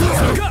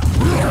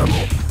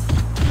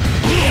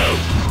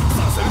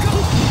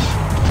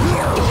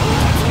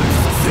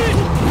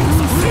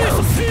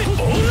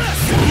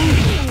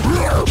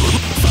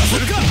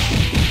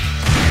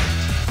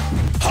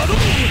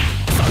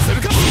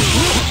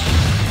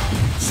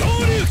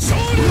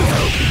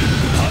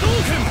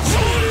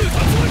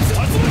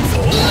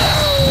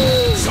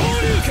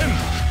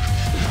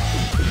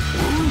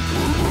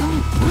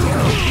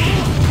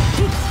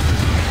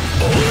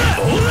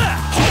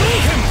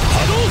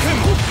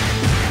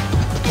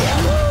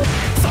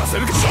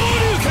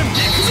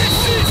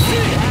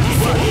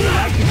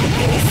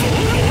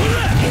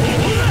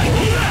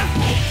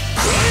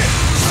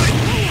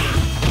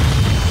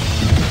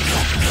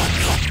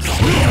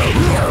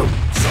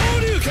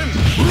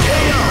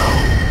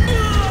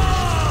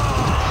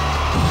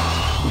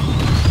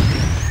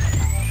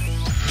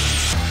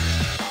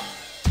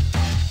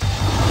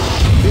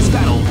 This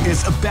battle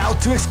is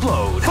about to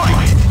explode.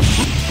 Fight!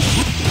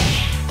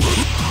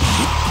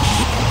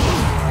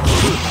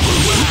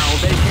 Wow,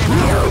 they came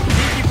out.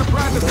 Keep the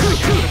private at the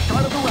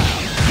start of the round.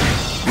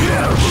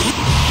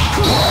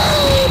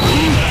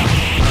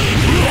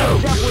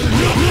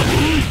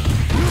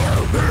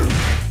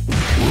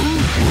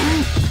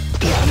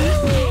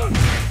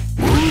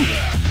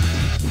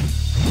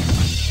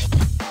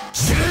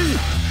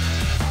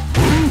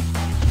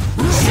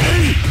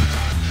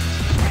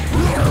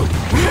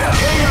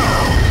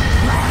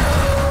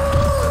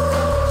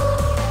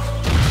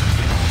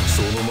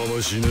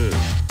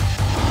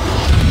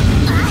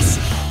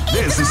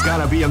 This is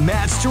gonna be a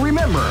match to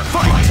remember.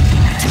 Fight!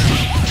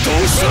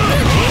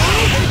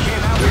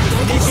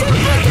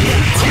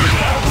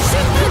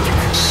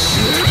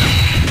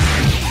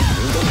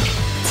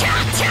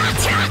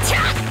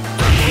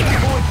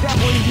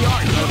 Definitely the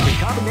art of the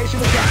combination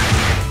attack.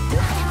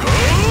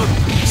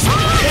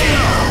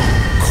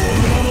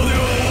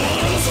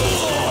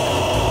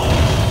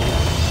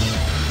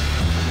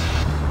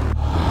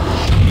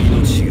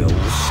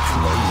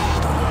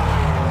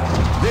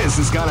 This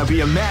is gonna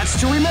be a match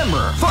to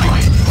remember.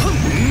 Fight!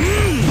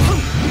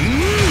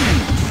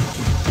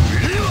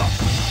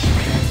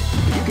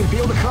 You can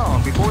feel the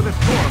calm before the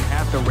storm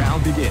as the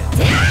round begins.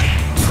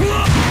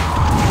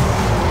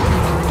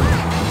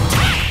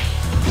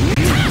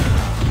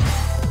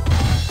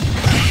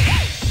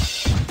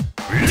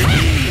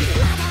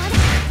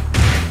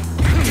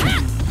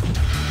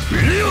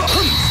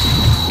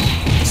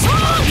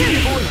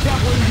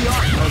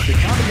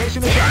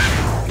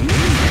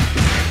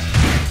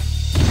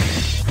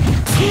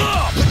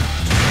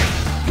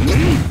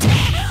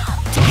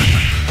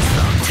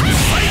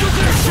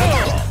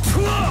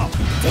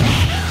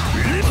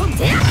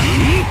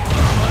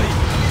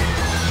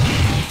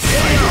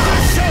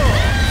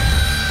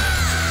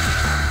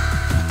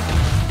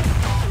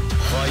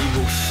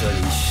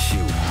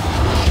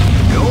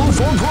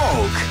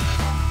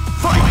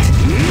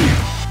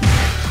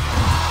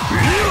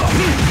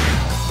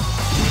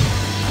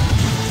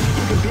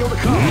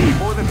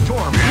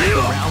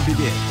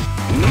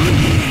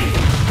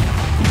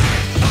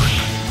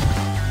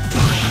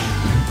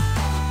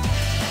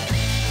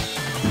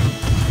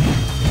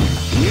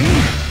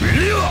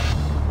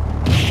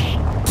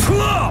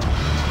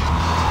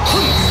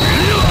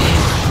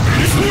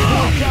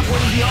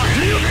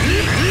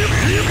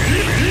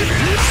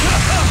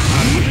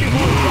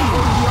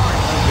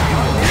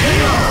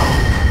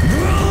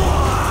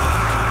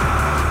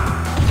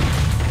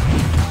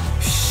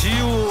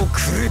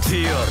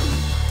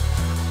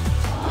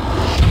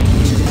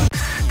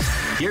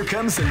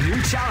 comes a new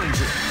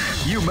challenger.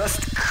 You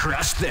must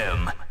crush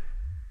them.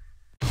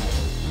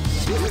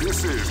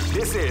 This is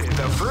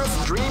the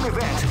first dream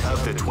event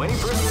of the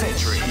 21st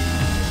century.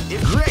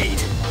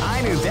 Great!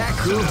 I knew that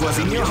groove was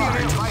in your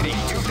heart. Fighting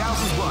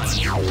 2001.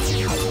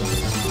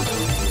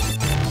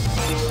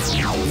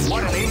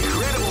 What an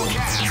incredible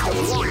cast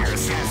of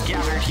warriors has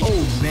gathered here.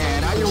 Oh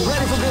man, are you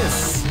ready for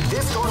this?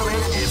 This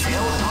tournament is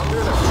held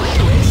under the free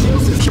ratio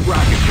system. Keep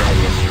rocking,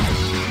 baby.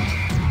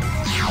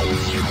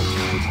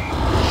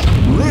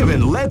 Live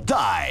and let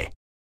die.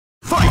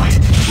 Fight!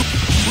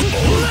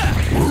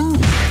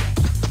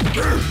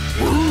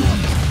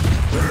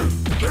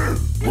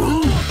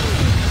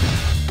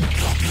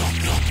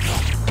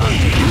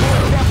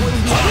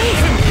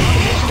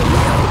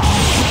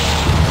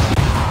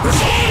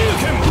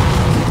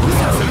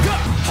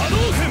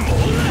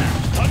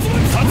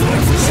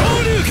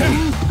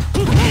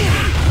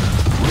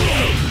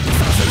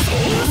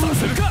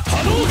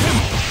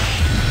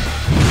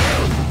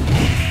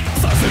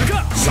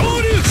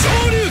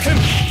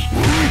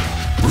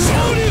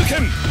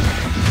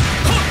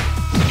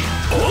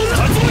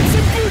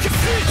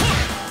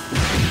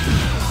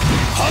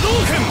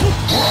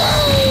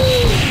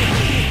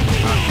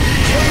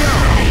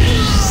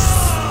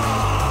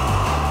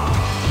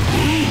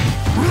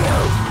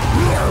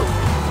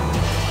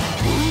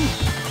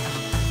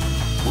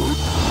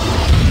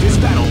 This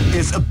battle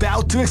is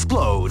about to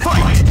explode.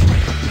 Fight!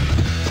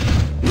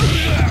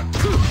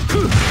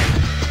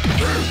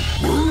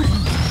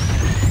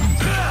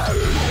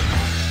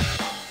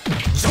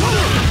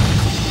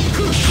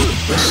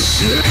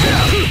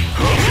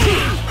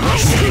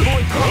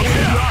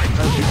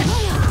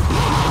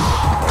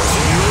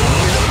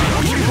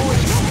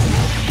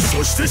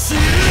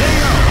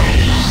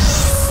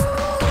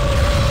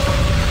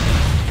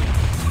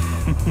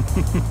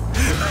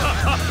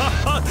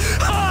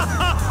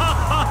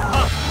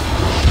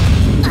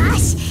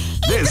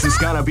 This is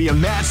gonna be a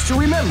match to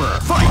remember.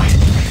 Fight!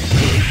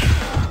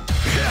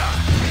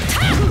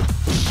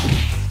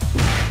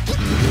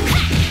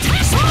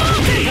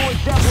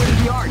 That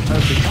was the art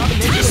of the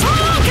combination.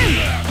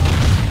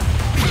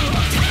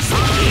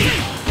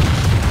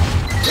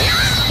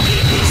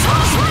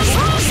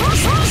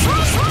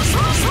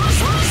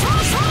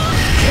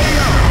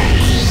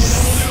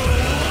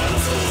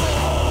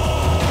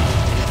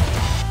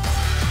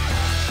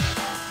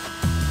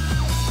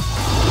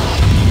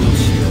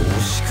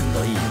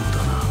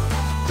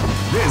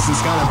 This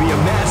is gonna be a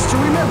match to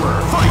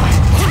remember. Fight!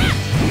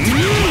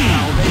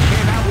 Wow, they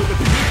came out with a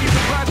sneaky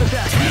surprise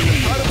attack at the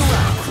start of the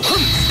round.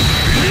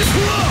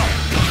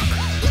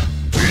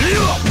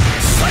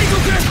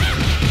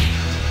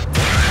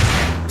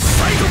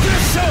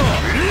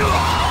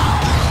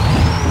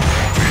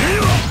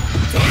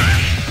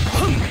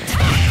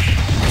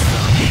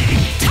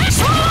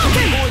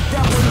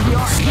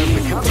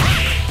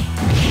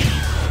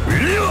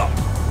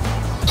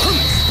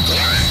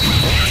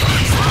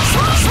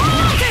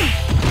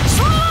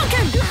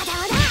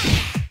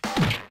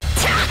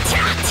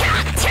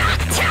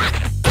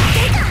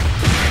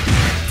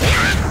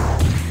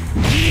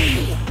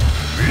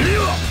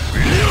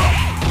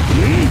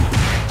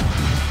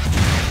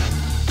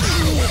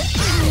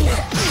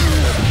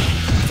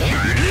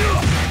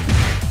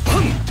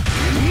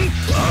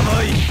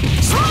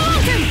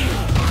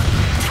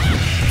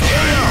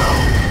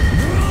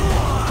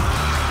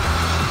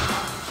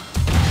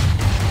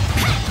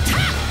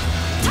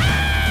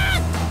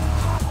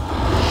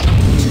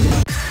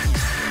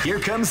 Here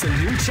comes a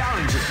new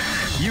challenger.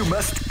 You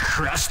must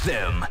crush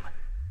them.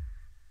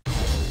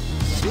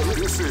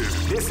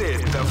 This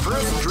is the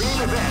first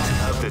dream event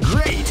of the...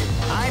 Great!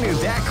 I knew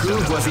that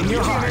groove was in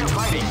your heart.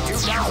 Fighting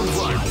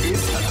 2001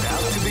 is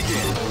about to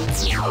begin.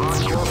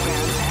 Hardcore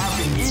fans have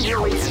been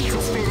eagerly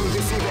anticipating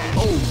this event.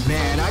 Oh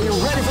man, are you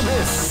ready for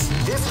this?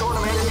 This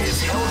tournament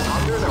is held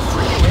under the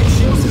free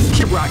ratio system.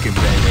 Keep rocking,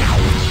 baby.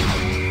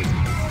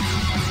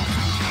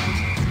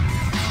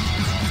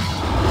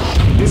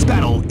 This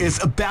battle is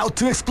about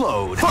to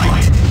explode.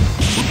 Fight!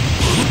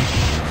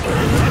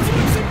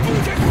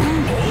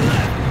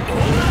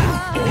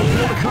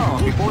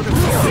 Calm before the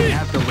storm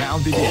as the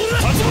round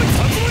begins.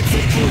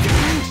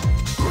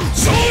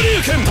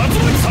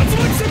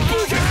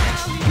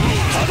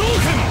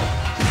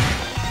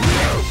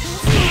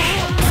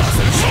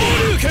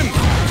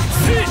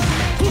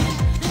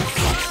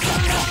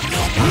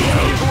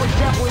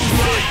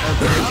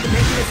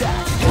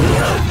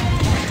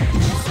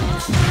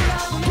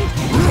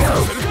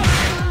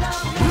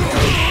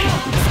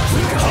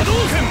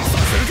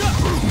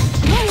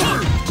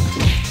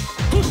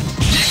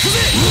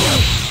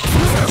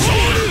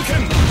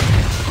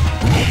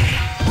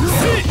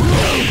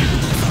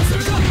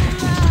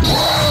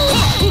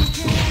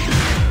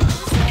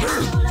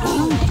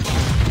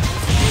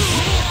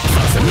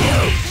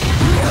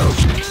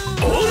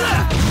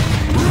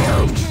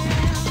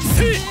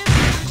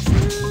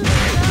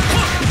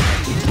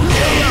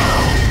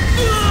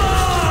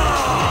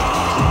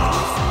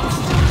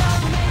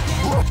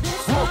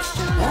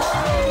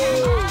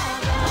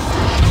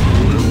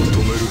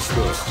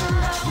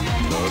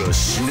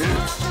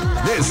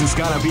 This is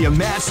gonna be a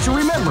match to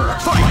remember.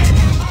 Fight!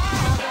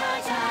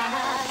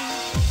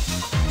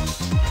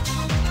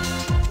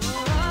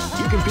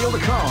 You can feel the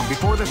calm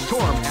before the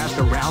storm as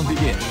the round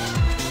begins.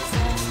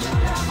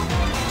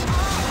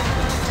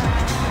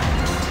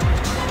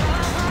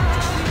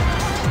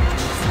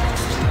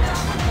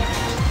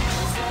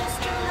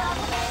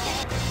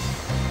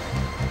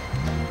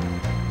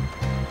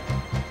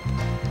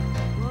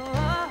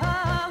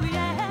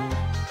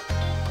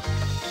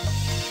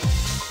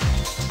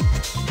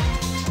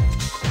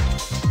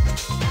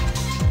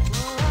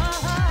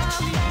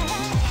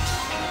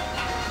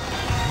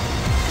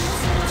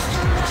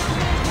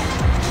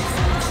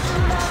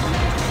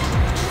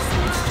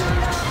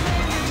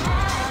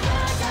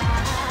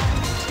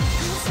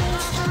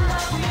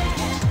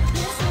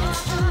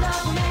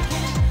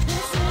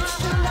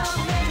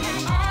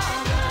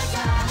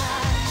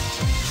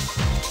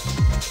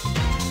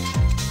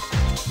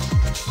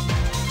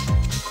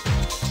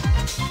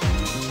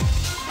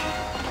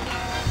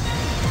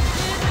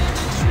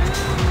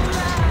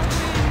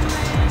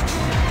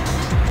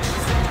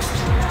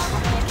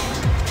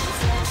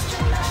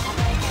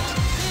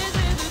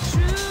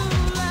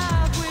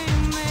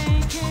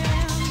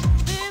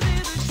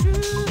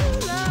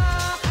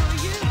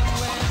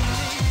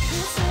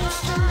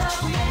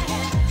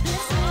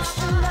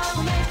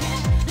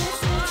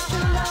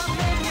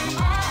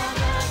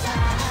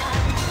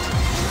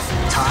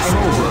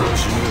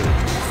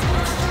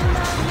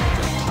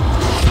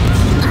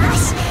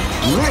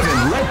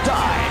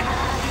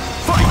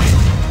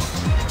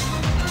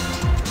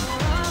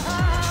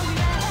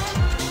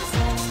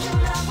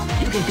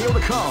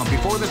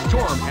 Before the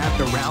storm as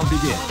the round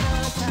begins.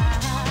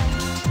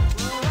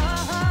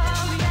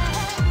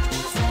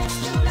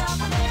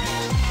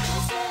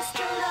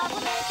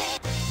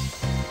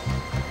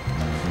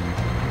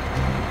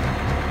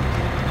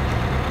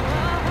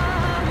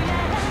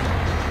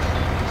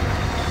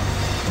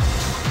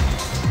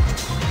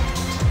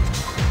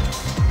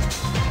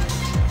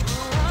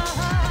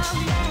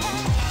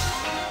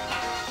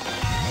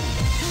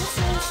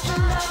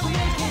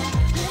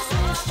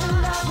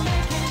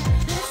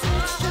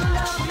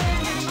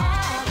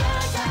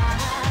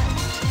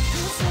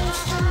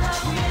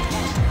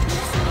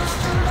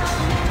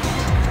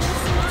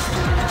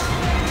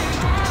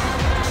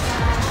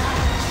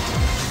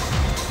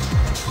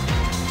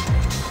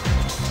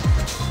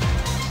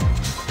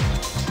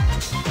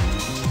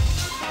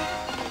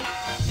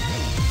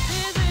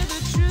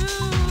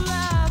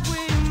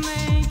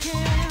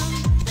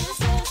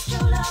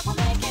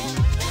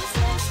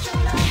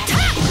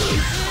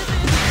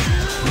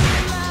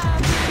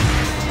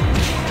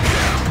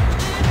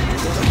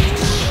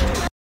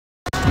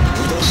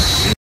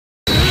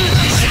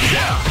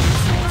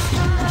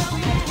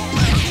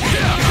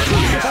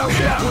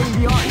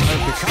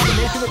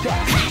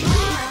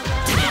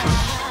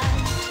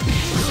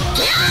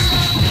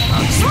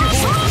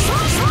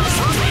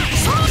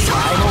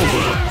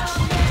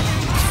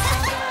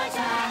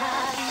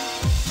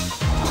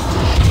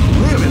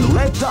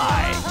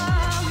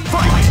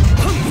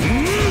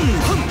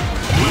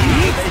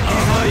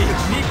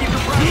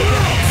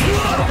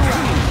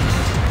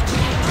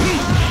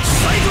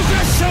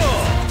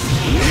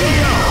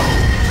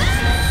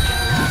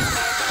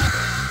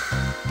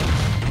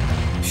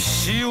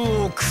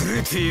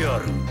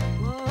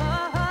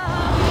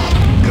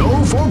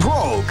 Go for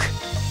broke!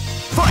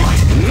 Fight!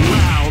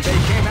 Wow, they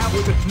came out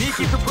with a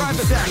sneaky surprise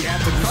attack at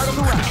the start of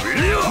the round.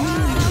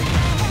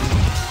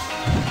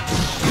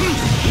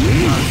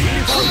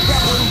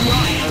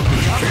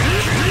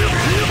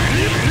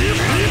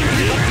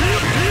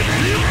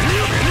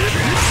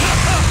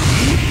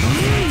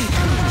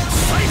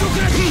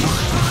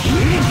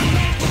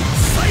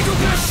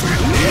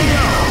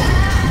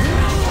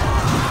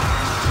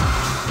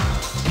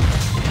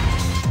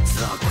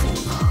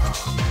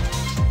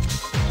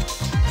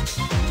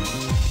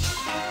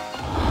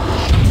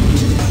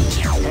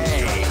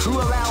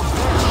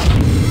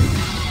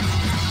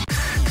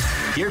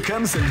 Here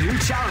comes a new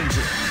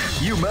challenger.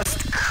 You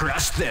must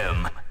crush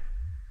them.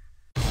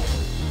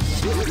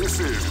 This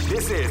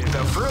is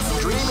the first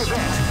dream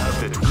event of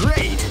the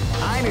great.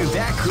 I knew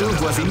that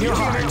groove was in your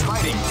heart.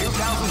 Fighting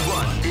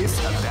 2001 is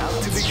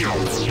about to begin.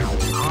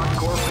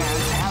 Hardcore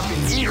fans have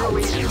been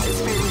eagerly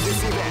anticipating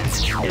this event,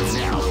 and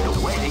now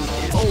the waiting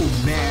is. Oh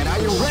man, are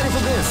you ready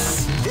for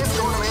this? This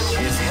tournament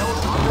is held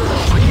under the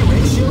free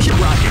ratio. Keep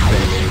rocking,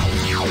 baby.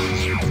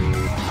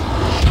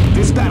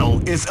 This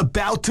battle is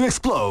about to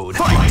explode.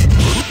 Fight!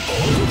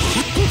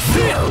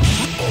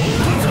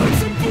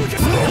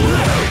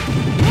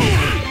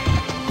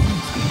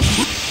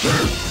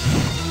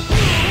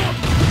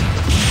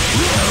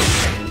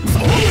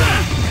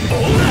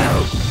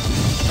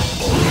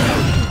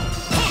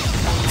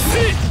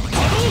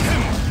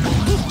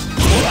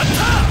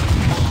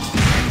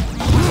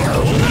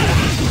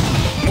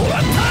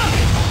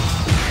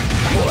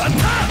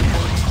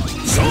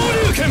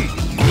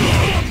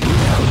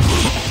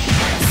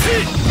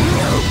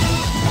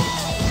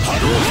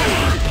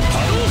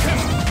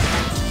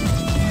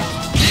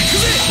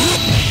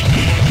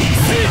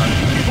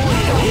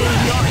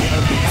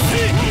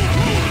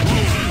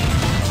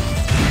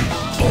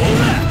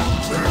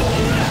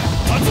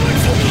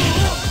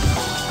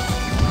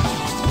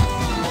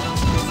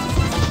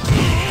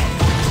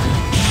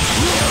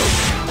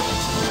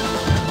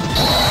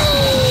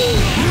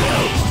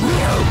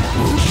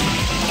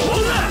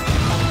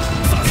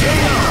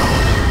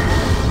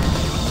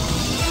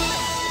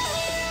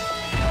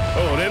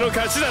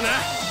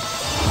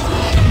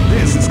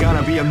 This is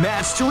gonna be a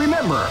match to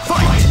remember.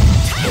 Fight!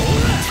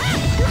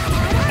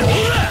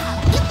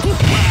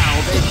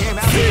 Wow, they came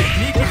out with a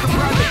sneaky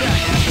surprise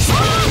attack at the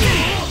start.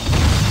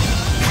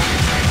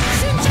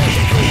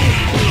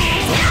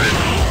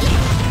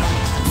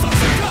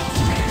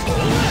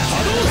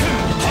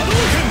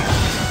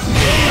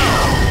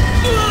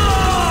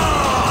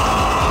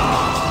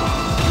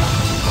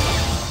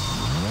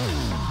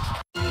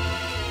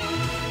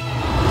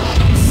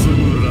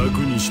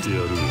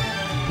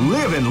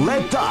 Live and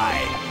let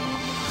die.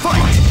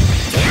 Fight!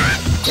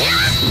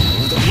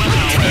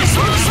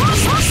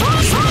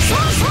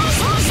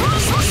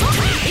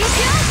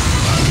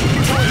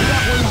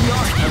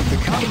 The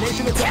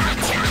combination attack.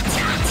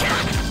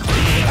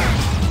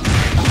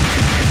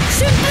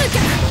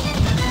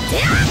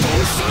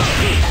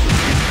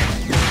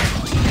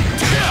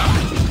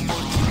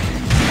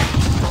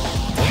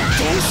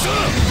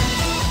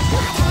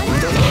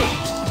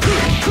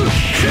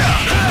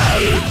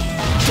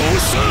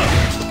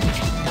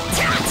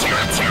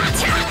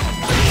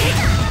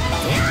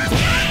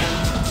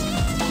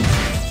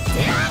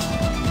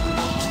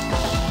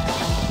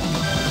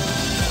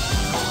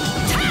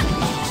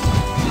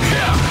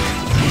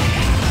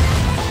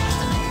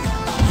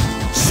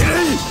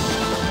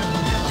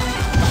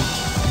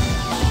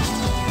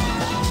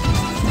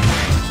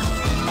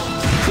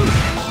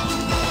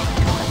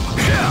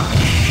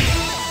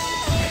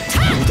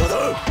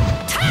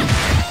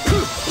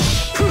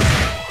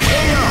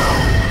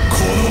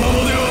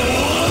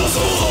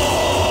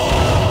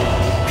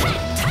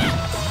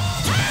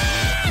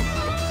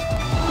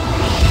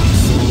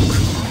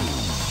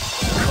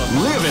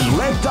 Live and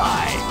let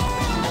die.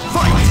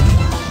 Fight!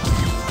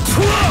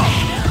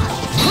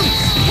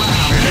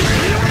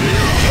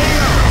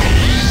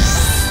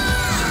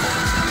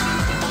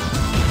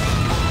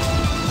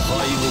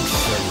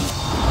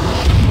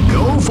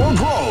 Go for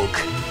broke.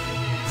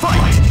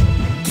 Fight!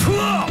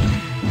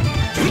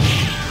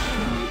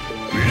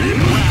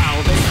 Wow,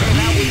 they came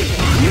out with a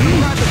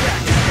surprise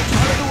attack at the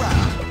start of the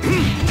round.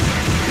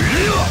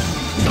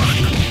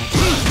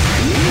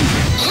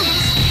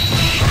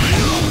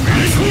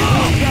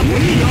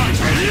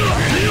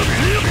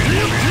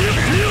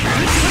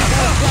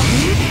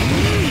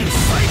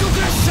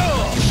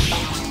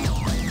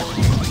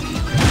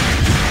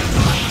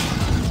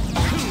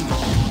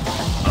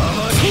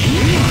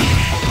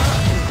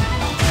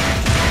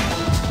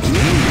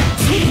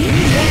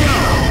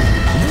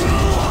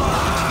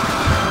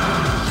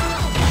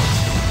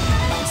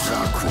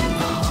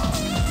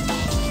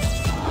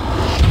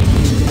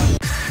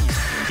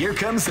 Here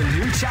comes a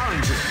new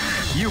challenger.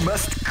 You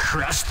must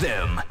crush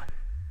them.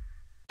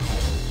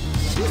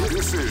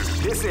 This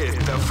is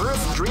the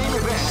first dream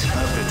event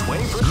of the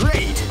 21st.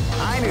 Great!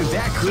 I knew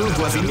that groove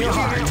was in your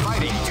heart.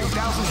 Fighting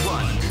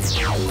 2001.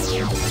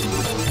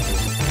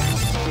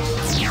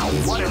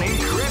 What an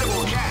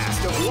incredible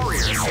cast of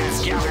warriors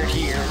has gathered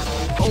here.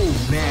 Oh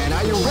man,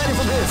 are you ready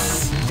for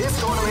this? This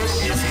tournament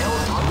is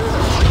held under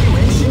the free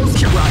ratio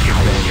rocket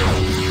venue.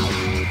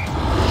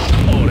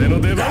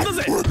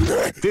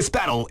 This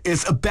battle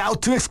is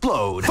about to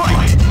explode.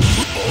 Fight!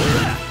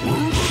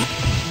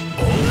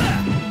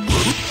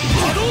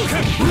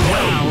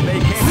 Wow, they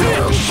came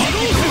out with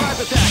a surprise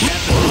attack at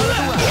the start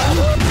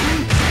of the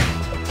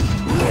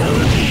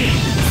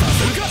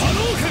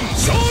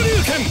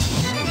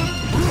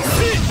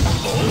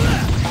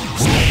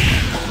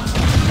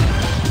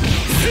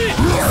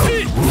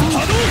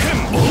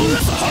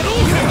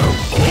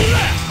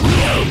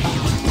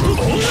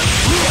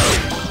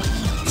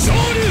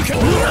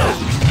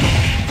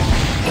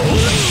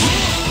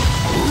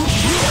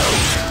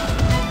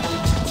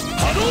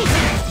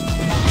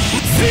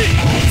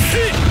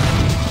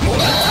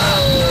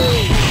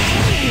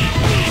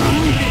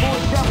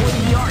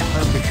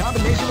the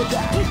combination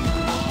attack.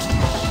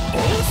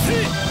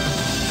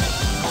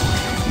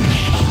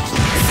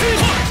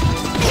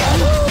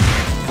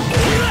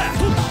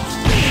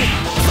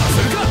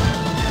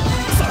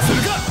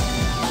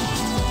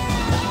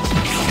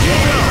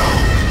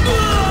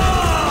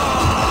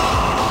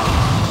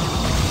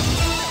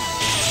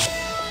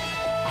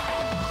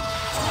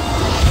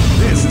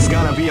 This is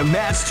gonna be a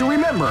match to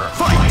remember.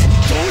 Fight!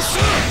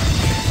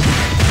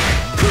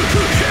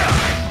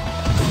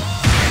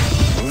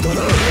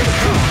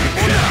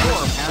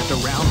 As the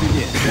round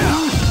begins.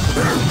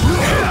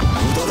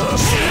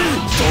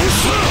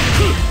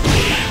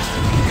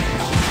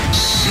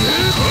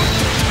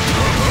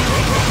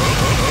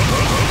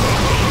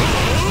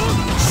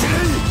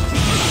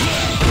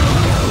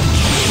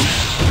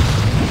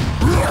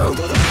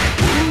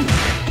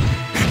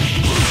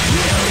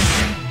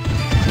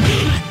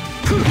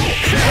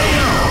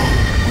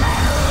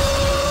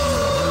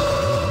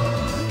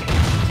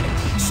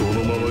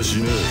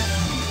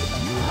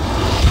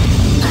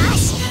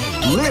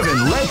 Live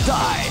and let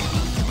die.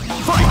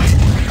 Fight!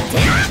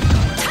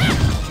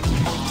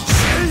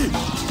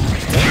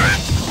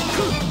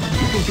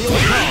 You can feel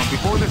it calm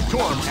before the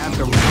storm as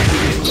the round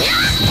begins.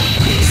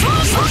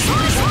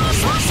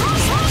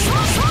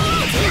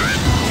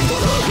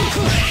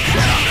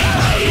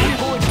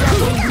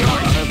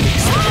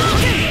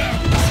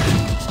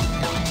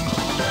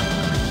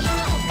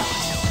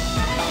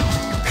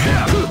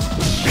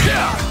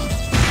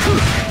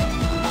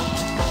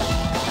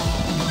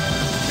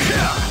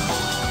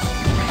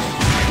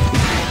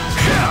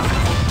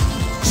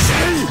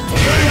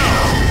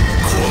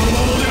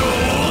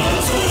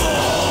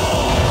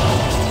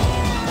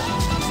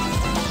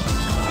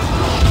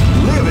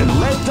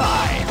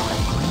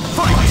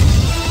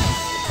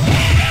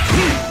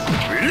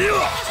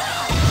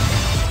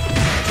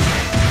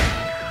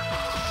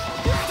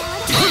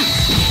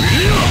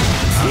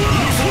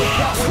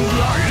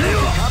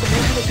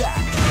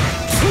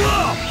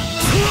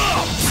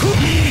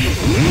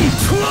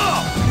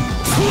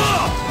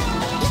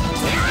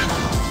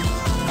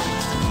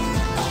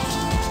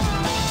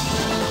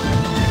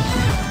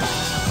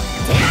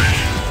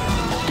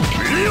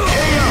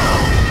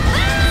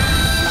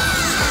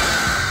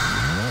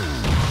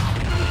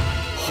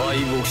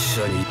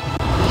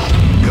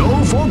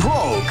 Go for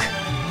broke.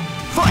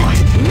 Fight!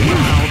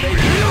 Wow, they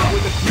came out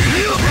with a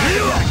sneaky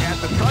attack at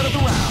the start of the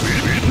round.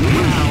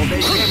 Wow,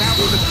 they came out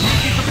with a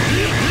sneaky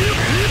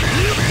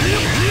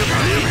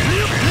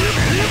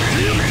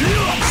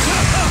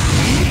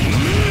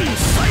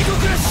Psycho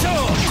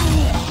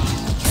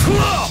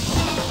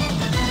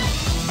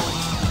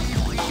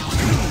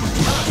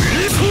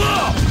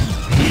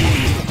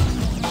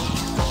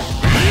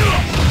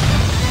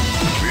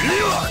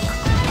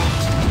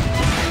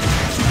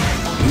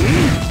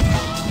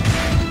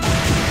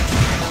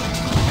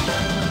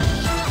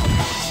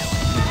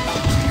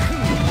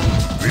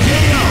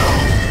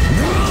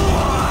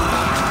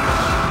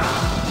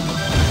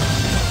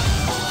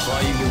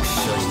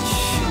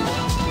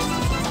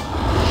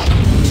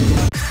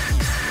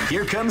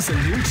Here comes a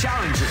new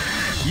challenger.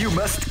 You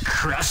must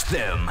crush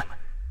them.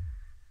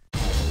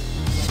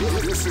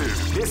 This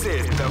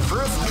is the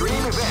first dream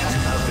event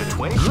of the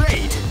 20.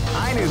 Great!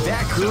 I knew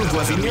that groove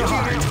was in your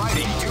heart.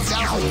 Fighting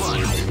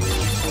 2001.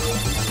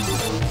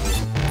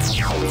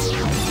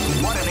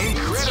 What an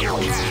incredible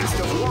cast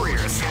of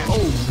warriors.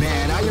 Oh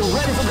man, are you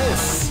ready for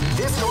this?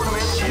 This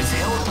tournament is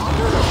held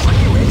under the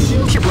free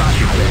ratio. Keep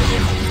rocking,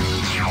 baby.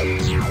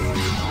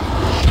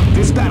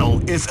 This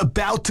battle is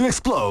about to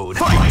explode.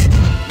 Fight!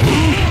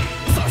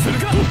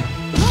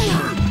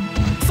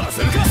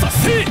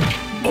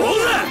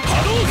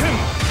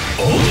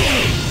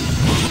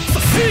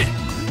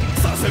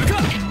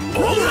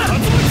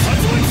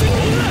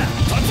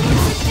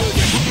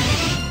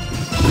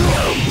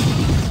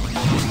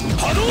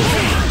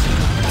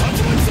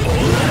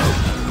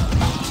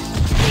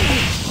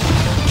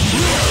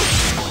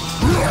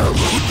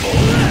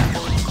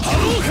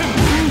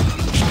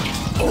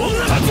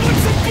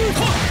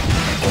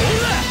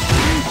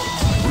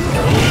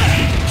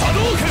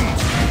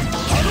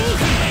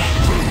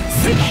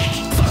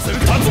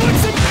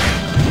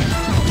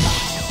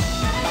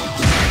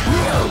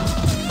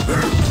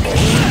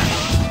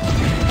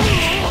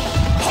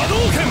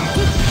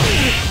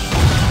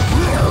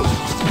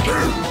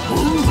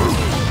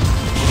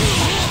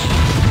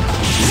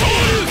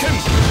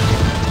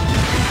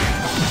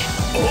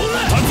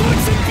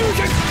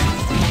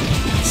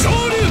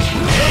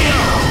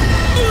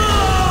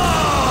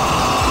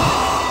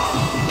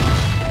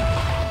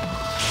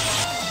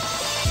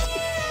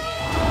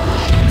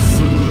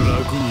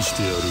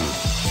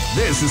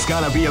 This is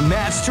gonna be a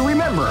match to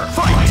remember.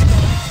 Fight!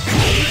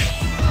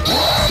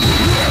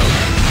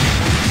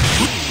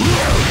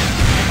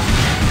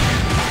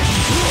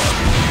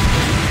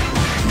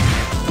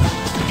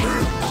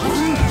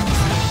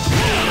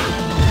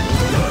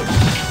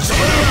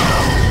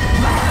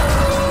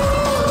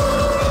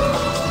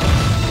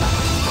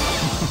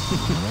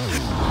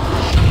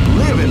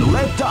 Live and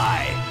let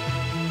die.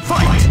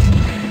 Fight!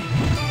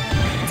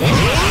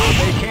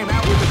 They came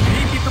out with a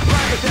sneaky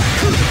surprise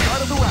attack at the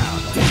start of the round.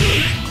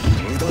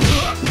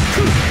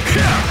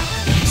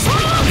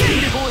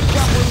 Beautiful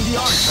exampling the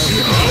art of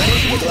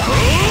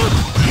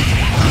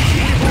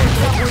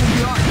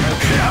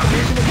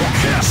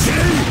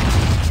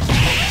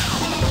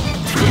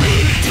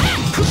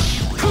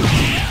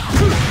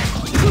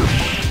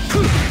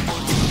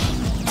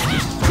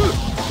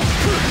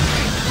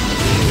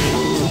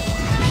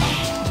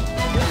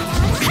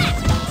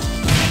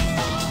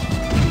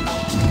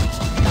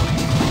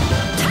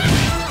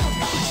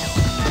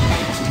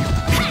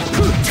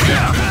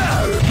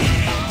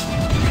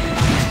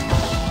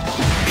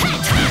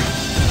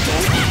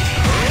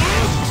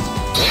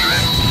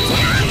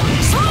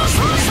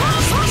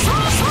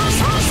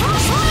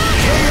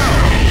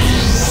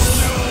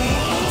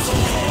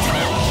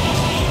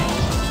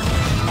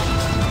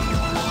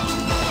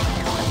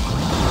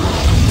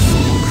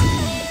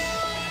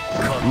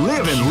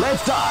Live and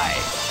let die.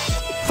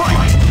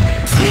 Fight!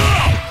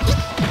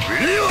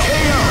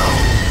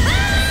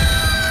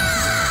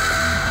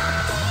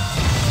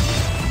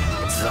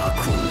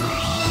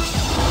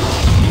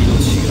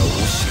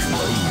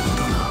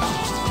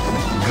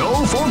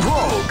 Go for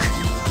broke.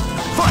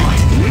 Fight!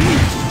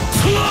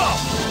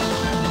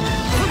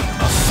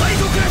 A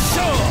Psycho Crash!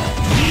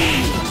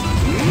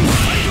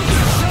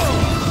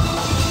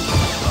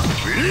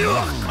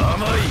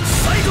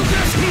 Psycho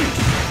Crash!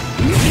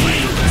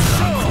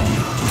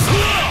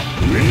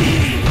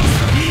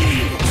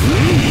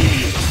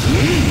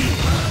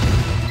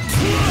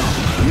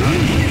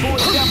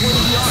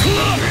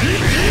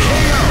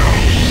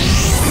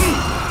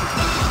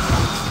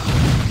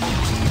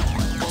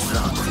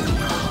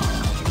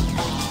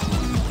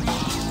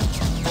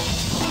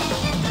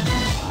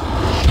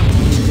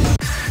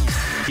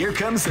 Here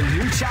comes a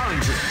new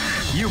challenger.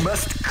 You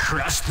must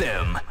crush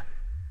them.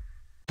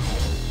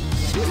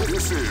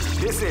 This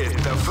is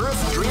the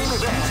first dream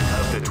event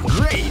of the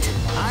Great!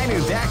 I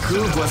knew that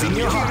groove was in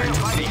your heart.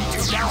 Fighting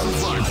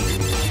 2001.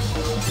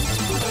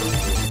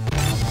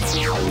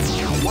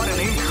 What an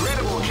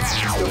incredible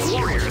cast of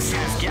warriors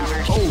has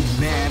gathered. Oh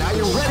man, are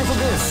you ready for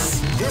this?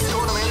 This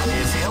tournament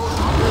is held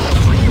under the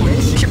free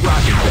ratio. Keep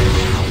rocking,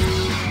 baby.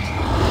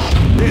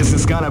 This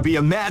is gonna be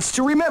a match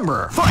to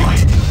remember.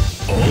 Fight!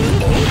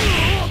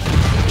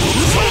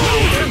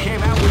 They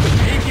came out with a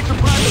pinky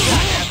surprise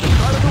attack at the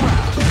start of the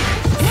round.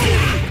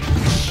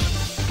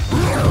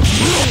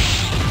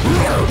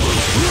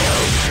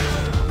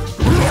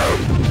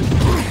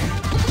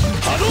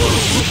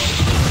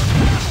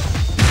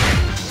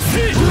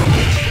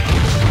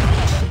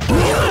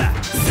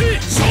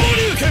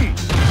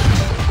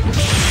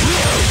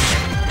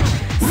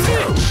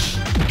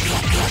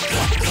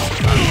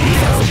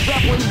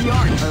 Grappling the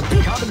art of the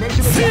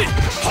combination attack.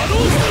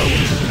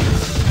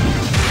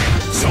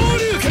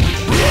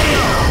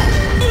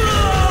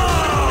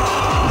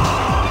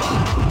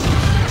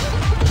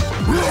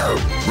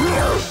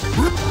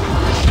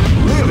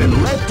 Live and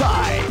let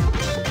die.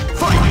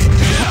 Fight!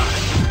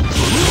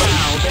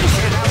 Wow, they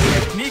came out with a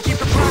sneaky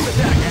surprise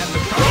attack at the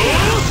top.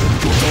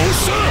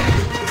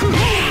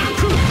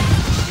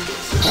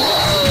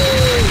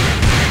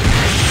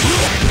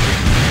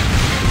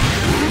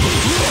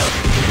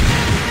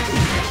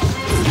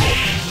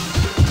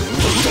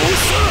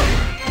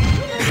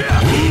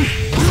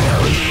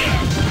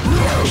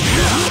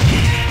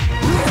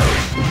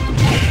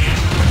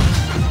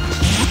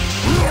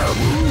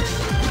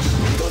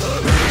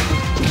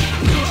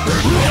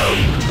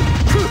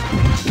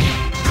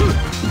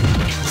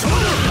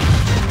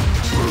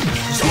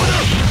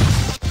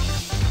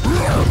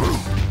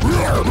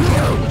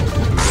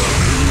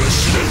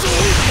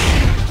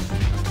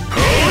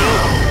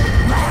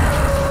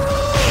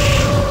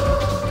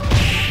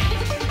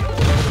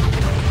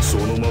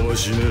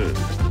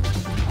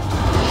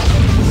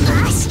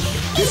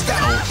 This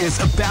battle is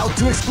about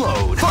to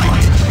explode.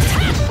 Fight!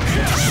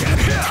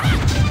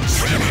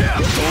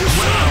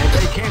 Wow,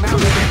 they came out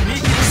with a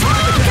sneaky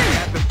surprise attack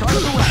at the start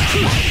of the round.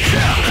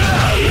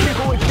 They're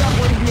going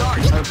downplaying the art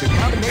of the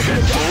combination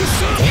attack.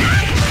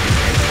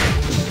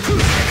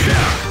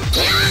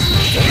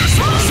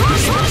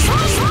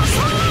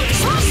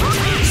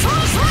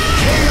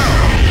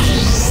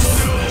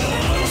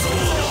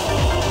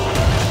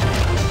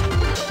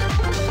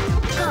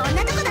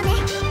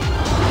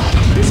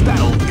 This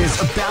battle is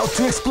about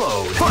to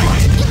explode.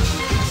 Fight!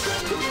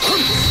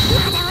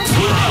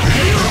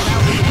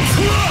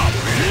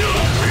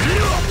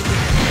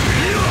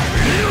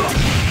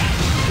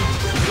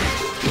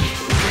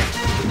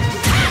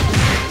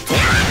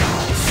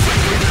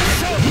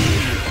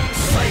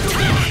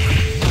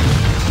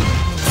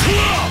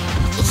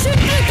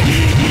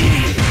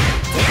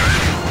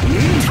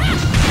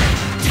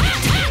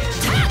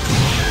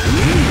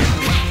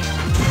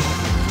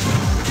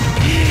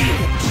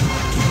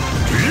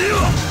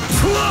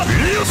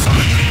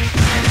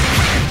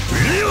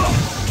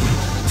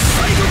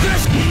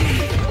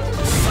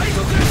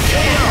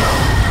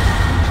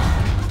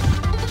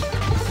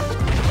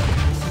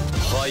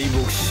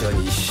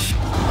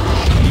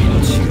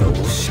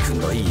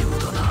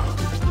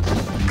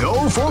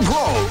 Go for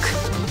broke!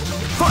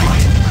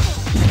 Fight!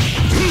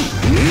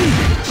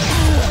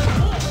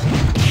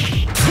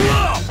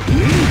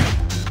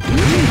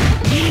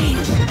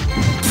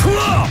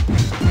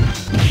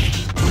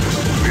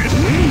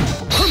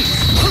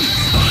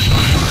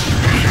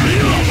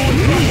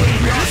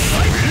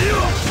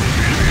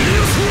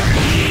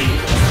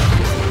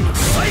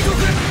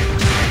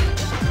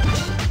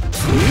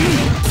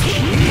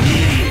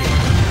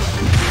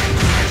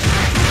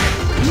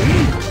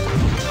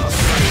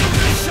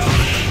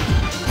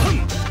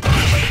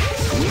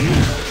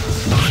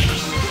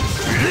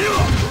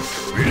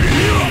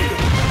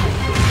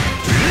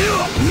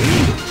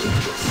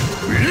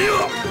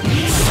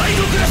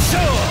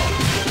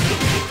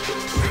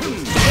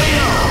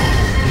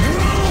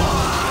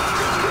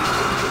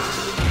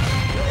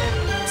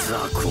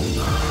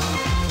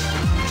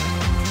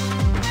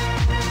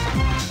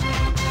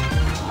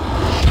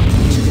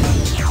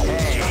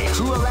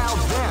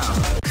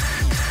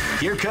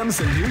 Here comes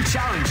a new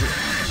challenger.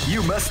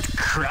 You must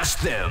crush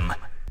them.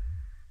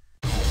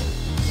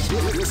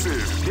 This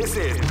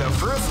is the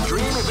first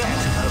dream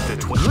event of the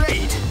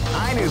Great!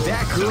 I knew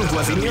that groove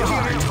was in your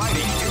heart.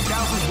 Fighting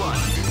 2001.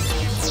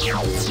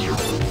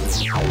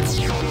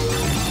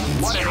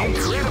 What an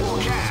incredible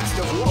cast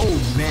of... Oh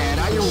man,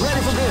 are you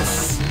ready for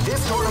this?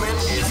 This tournament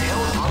is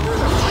held under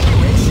the free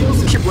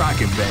ratios. Keep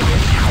rocking, baby.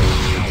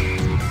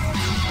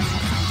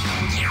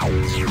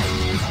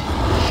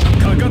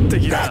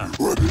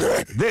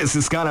 This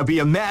is gonna be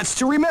a match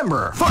to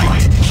remember.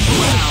 Fight!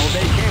 Wow,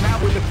 they came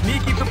out with a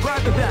sneaky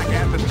surprise attack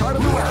at the start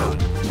of the round.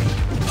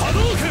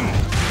 Hadouken!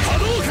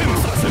 Hadouken!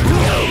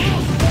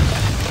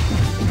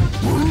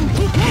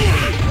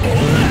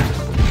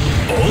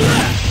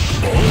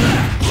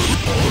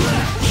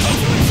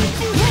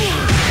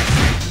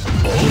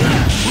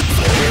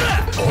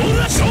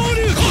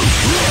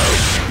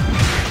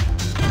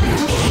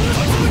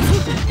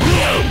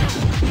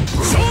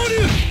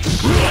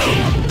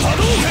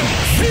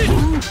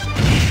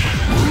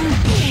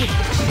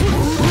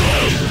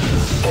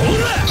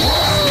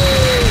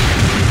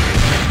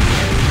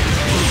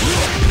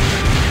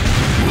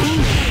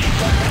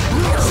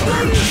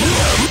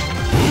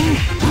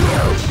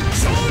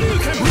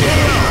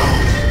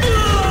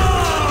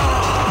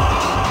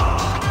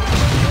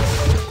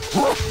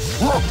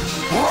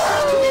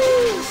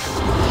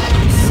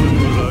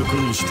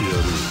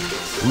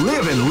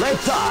 Live and let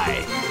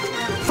die.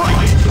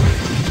 Fight!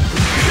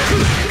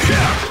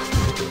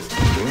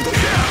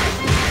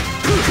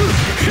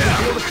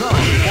 Feel the color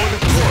or the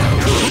core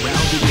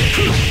around the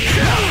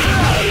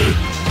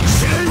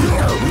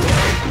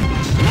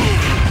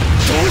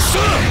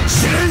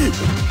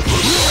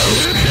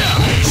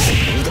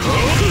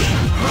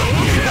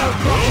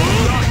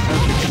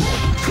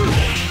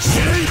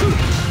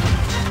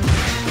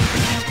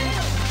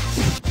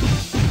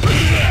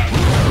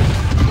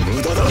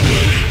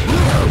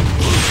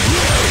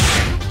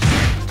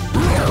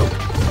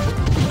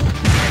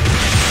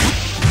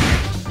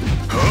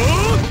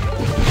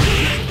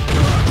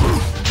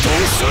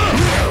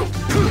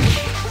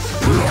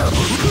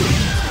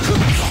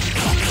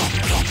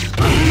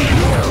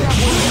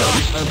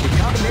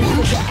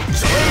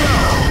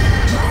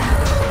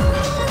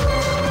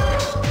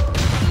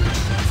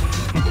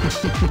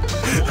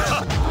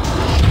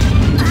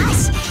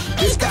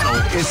This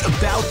battle is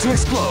about to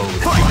explode.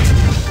 Fight!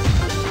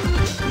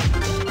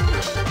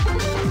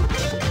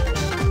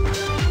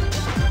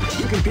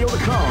 You can feel the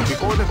calm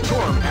before the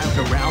storm as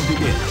the round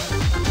begins.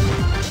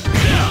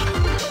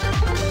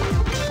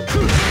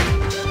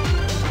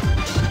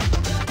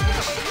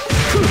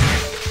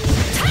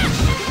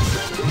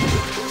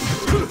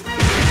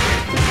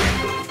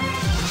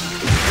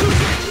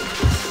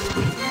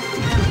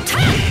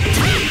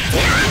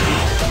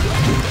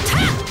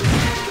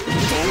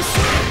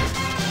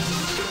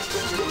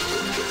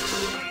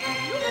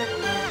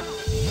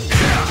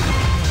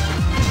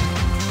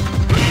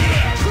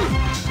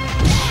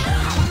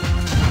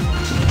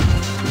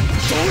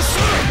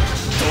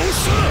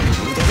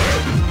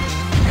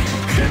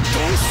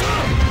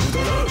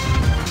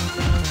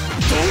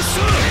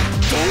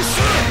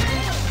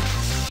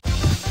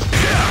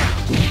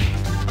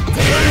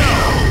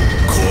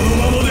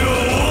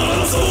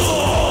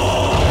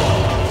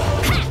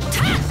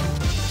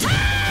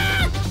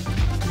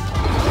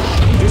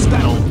 This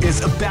battle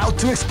is about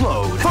to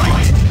explode.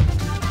 Fight!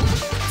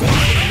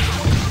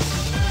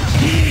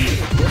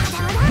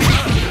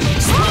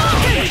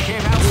 They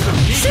came out with a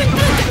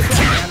sneaky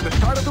attack at the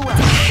start of the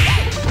round.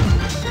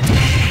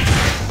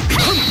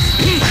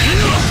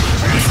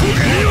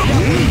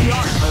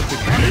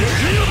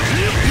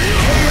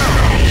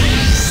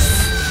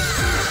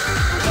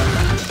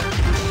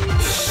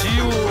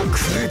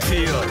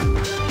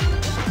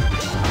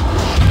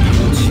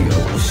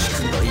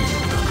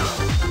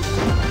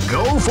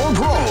 Go for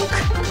broke!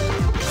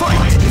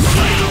 Fight!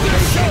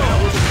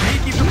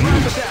 Sneaky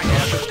surprise attack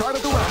at the start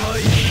of the round.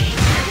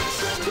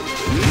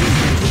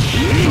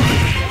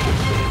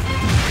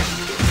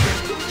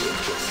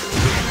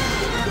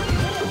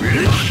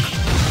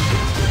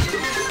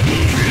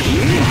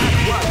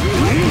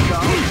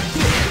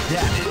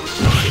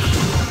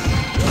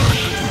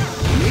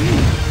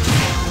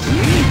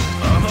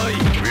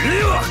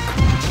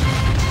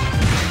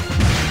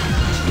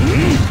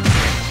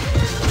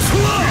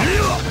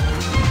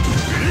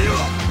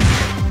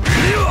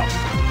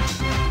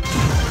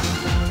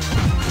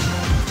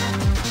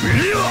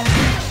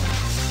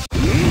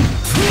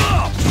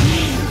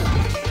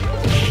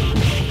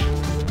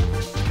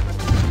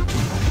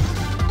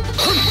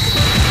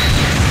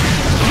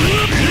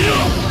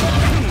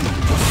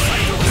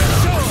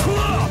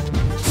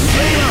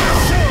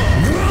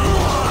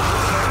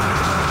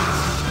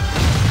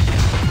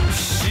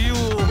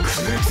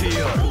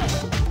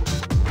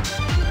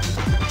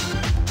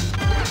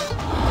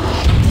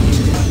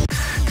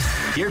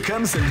 Here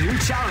comes a new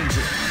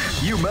challenger.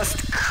 You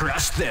must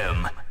crush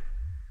them.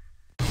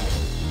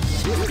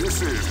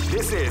 This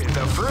is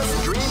the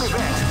first dream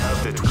event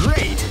of the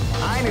great.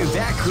 I knew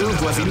that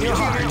groove was in your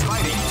heart.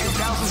 Fighting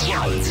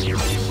 2001.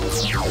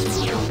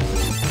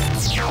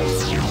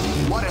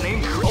 What an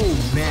incredible!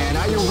 Oh man,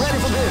 are you ready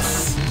for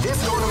this? This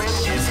tournament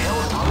is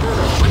held under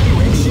the free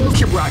ratio.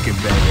 Keep rocking,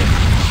 baby.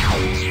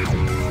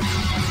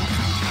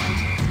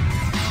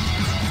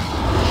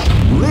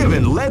 Live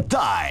and let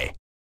die.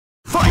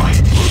 Fight!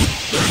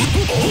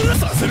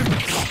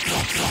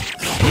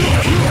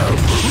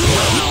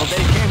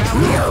 They came out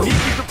with a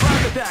sneaky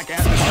surprise attack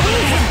at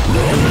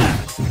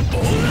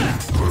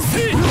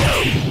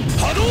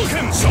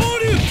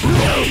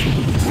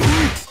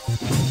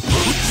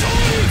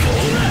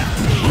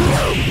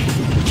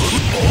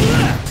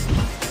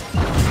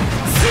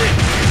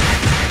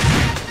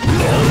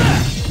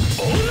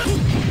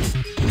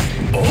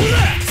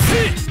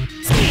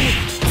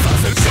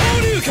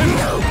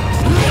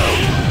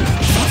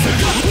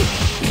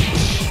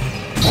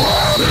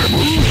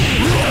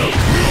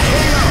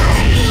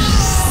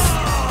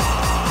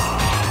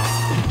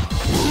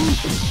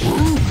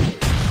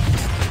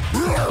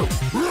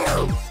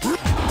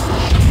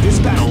This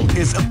battle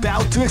is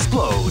about to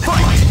explode.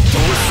 Fight!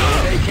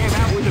 They came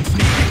out with a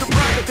sneaky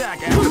surprise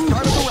attack at the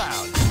start of the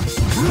round.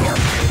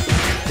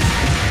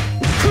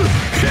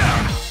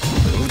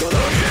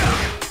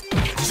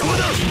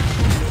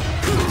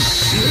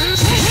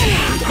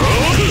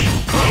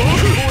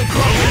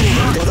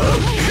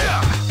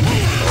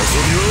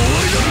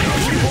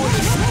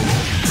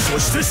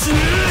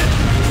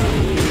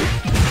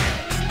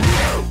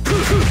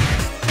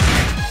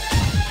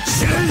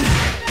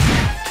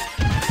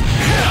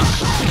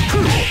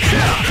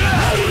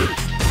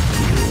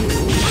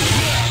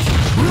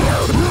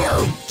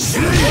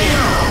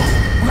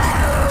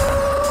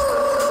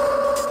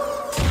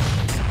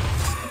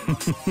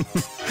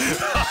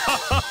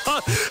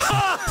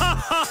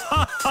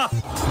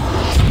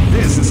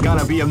 This is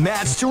gonna be a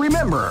match to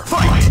remember.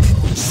 Fight!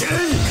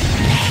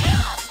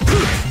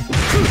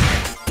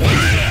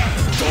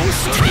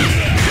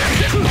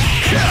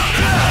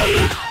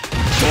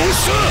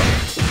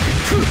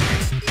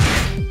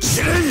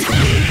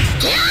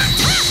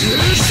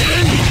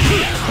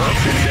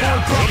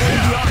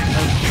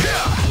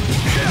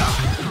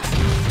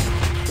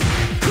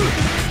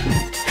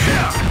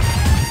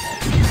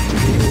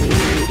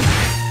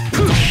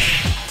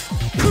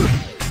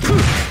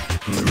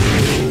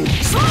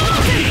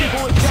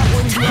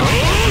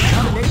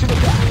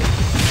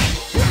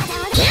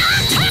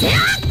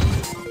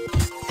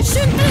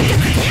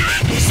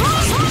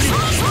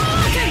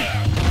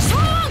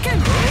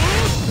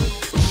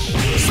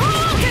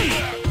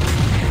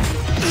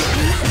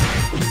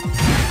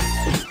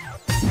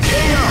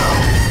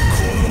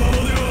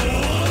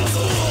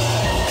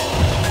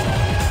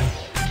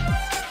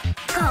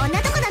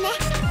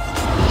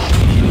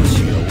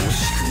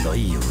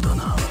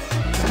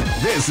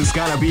 This is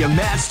gonna be a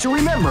match to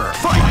remember.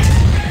 Fight!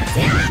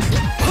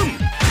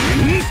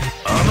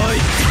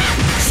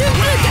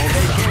 Wow,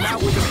 they came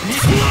out with a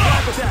sneaky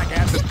attack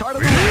at the start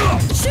of the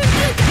round.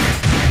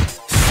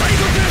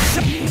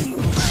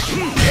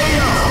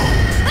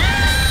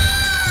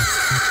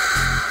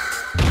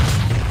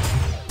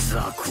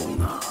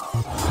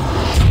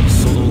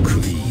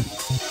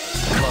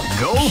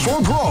 Go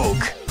for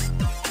broke.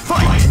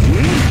 Fight!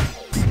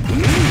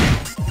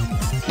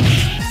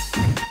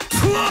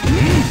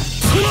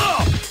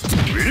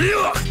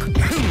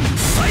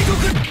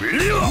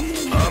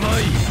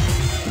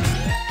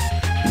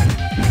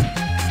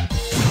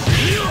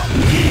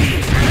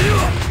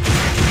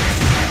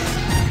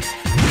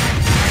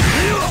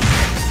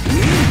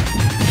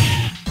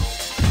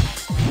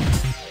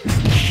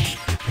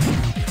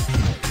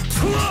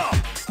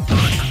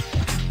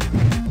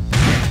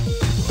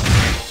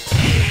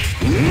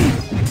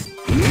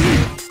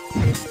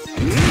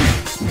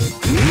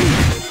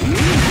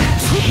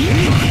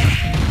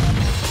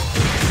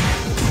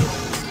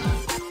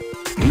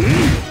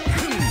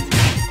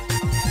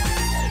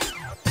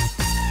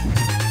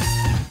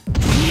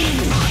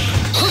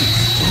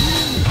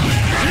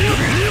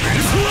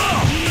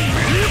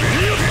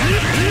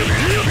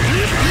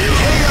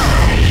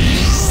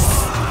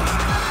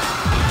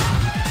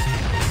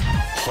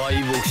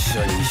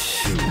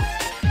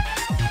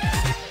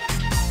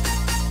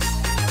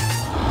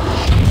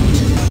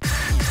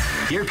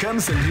 Here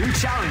comes a new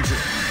challenger.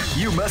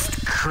 You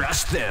must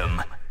crush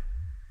them.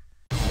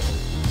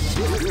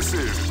 This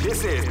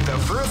is the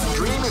first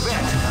dream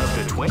event of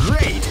the 20.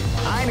 Great!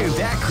 I knew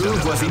that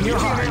groove was in your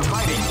heart.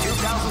 Fighting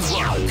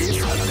 2001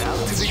 is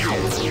about to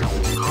begin.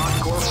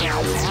 Hardcore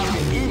fans have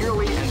been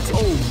eagerly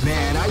anticipating. Oh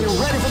man, are you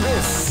ready for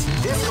this?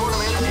 This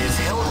tournament is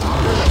held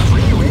under the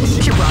free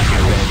ratio.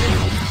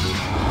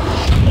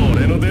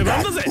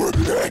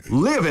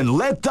 Live and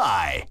let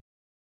die.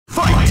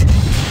 Fight!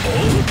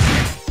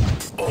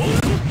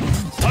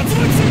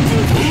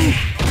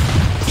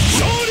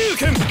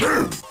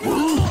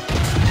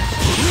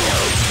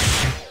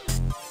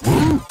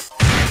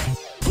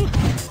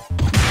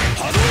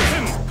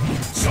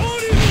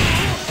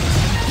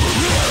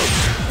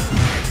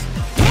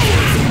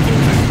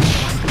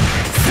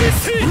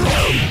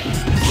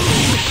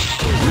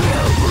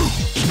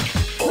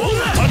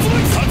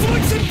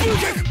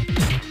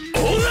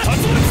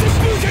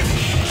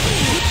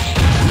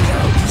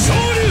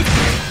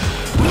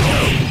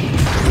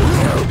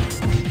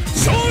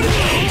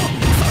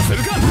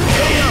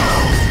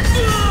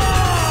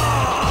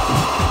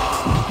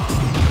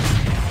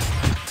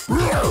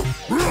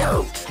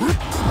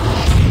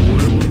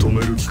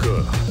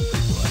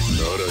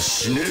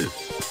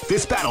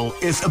 This battle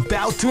is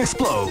about to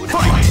explode.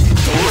 Fight!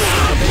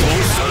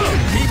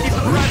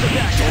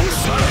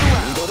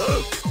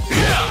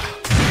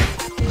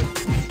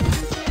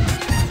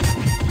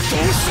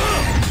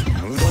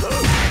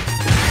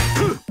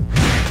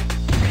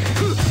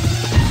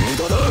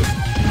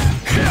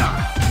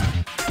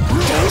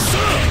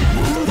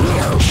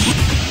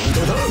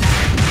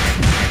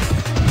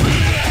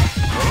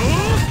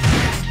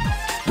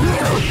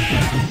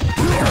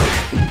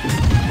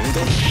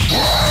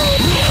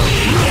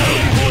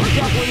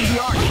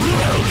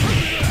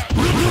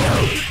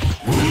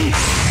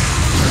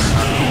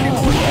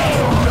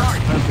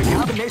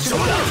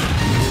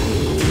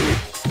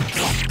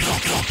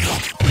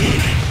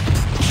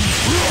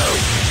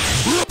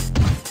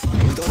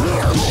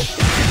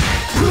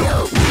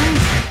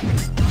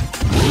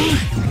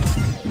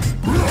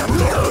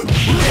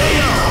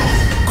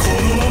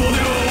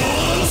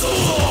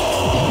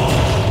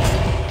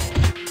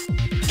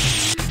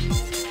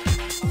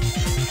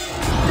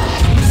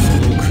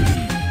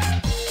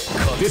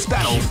 This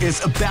battle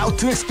is about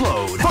to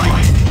explode.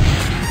 Fight!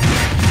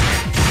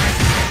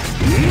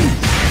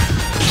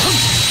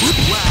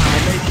 Wow,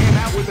 they came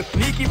out with a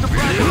sneaky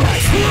surprise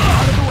attack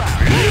out of the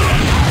round.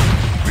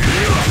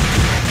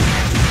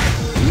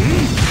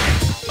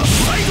 A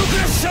psycho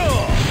crusher!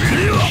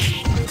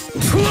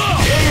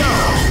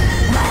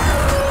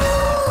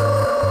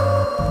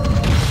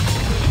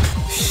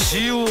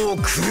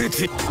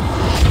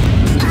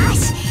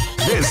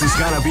 This is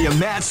gonna be a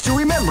match to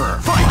remember.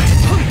 Fight!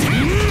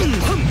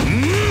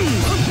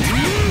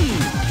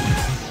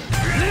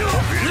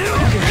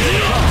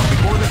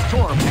 Before the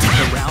storm and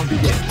the round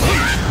begins.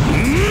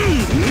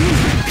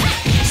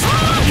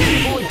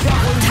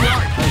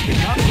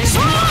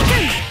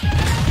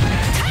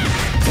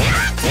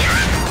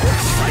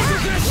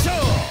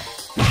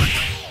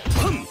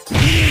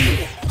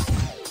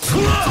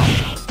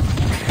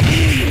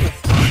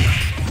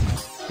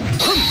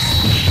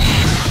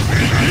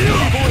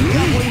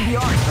 The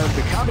art of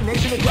the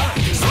combination attack.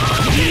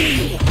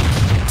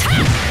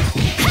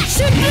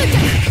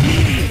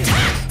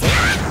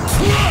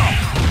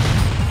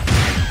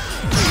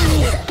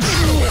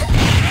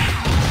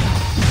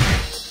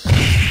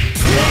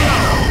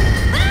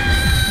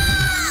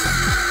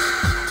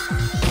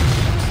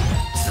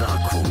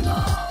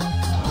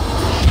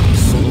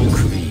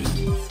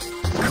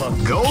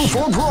 Go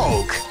for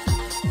broke.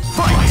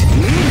 Fight!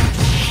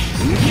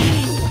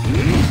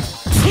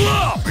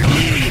 Wow,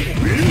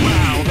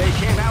 they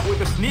came out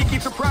with a sneaky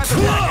surprise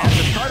attack at the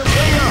start of the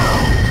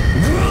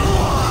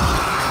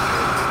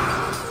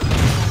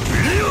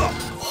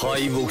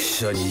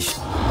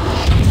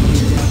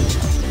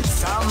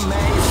Some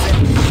may say...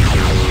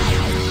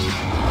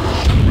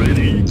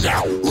 Ready?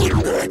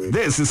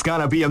 This is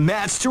gonna be a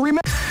match to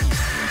remember.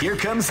 Here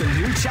comes a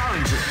new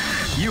challenger.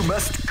 You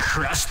must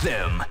crush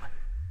them.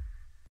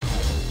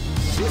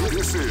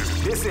 This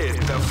is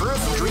the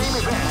first dream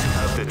event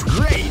of the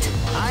great.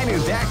 I knew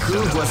that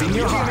groove was in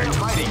your heart.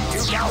 Fighting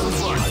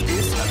 2001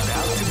 is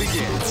about to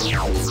begin.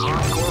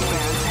 Hardcore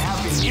fans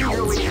have been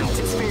eagerly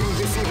anticipating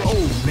this event.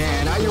 Oh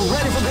man, are you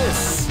ready for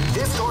this?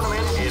 This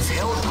tournament is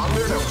held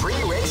under the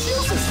free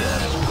ratio system.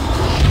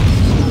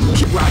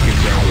 Keep rocking,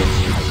 girl.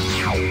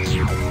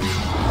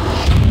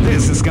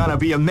 This is gonna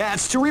be a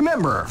match to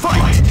remember.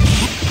 Fight!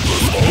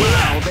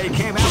 Wow, they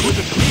came out with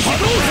a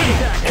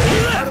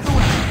attack out of the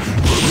round.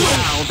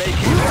 Wow, they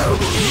came out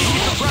with a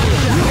surprise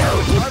attack at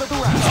the start of the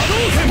round.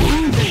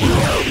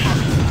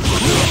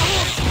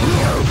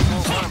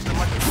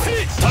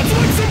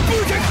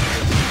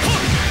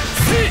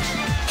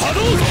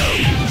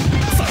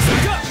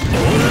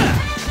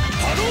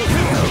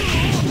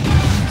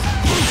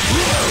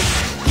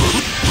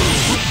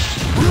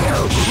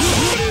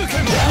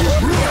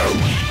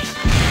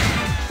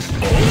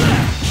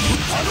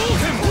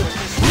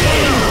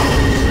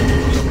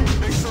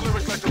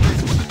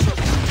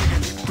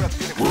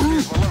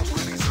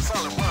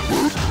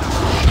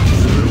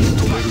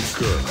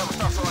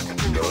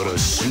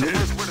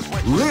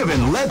 Live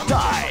and let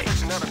die.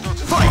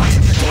 Fight! Wow,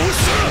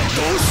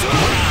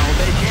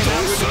 they came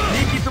out with a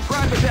sneaky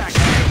surprise attack.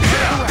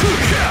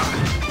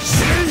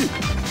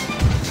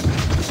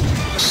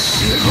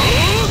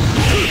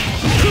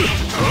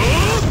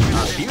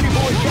 Beauty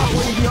boy got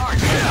winning the art.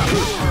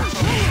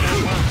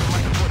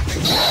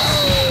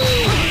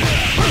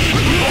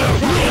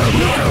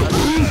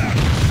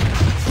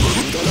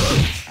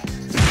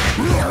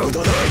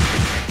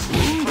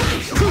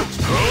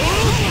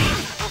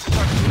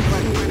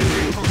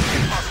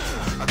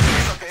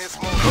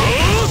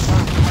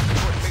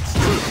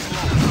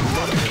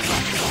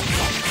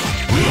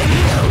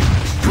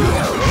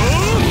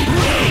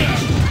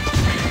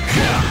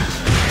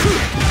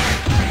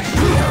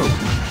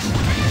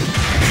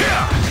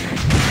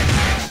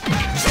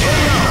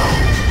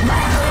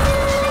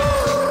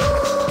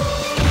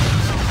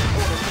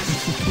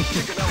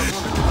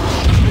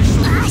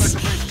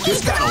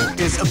 This battle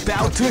is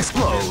about to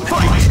explode.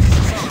 Fight!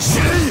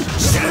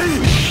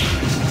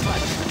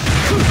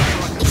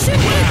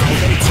 Wow,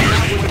 they came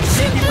out with a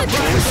sneaky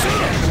surprise attack at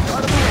the start of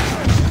the round.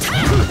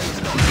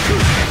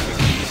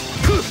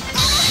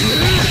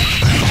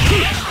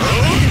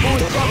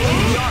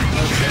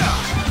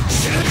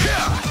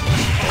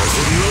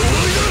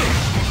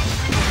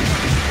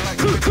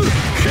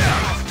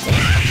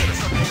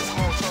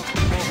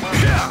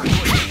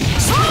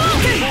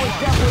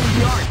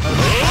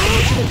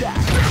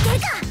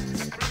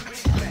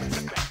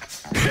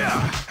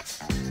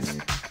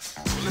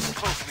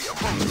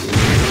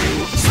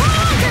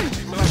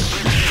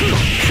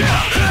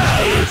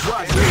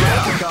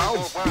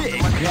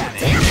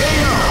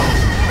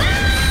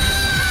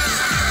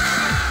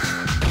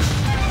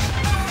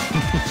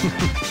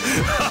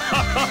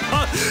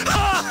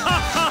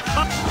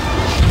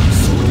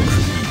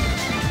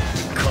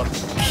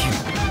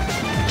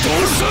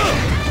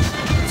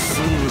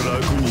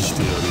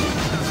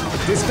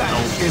 This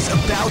battle is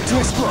about to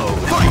explode.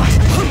 Fight!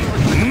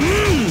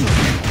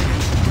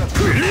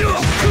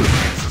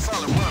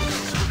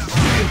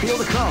 You can feel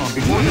the calm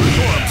before the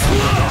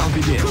storm round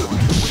begins.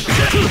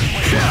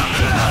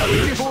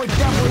 Before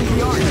definitely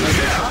the art.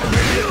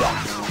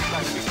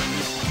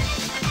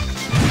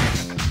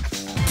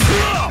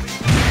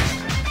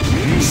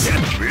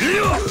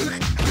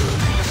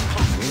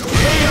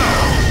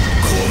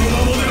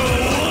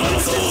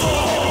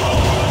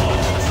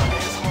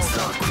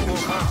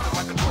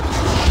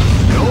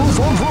 Go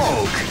for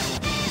broke.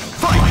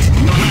 Fight!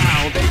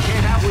 Wow, they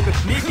came out with a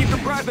sneaky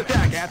surprise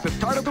attack at the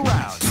start of the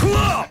round.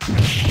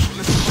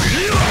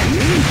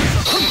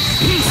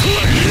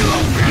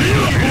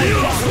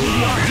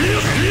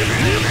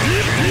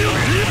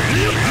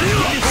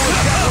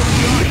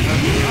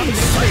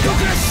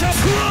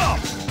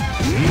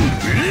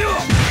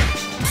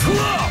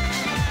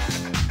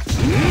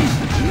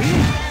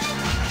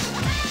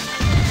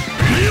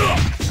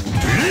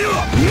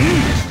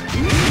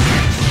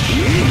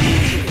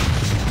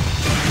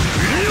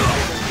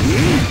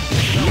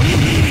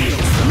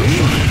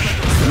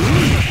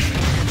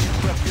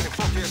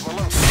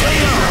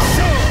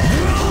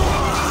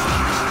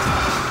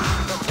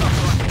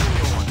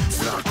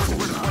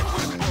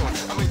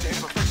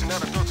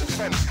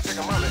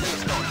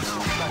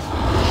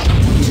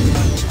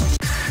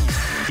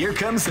 Here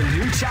comes a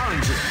new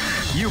challenger.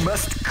 You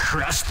must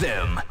crush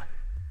them.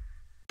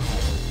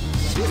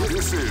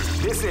 This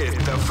is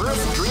the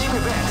first dream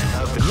event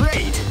of the...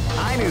 Great!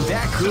 I knew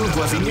that groove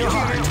was in your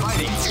heart.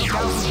 Fighting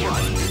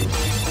 2001.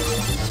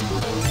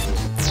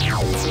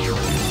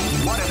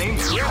 What an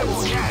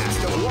incredible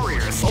cast of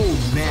warriors.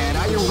 Oh man,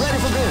 are you ready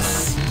for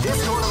this? This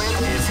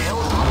tournament is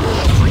held under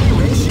the free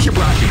ratio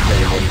bracket.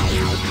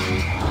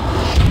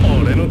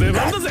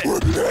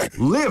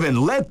 Live and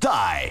let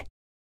die.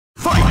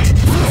 Fight!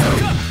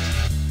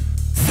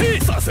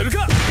 You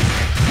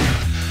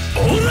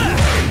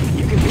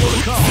can feel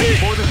the call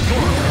before the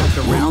storm as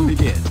the round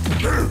begins.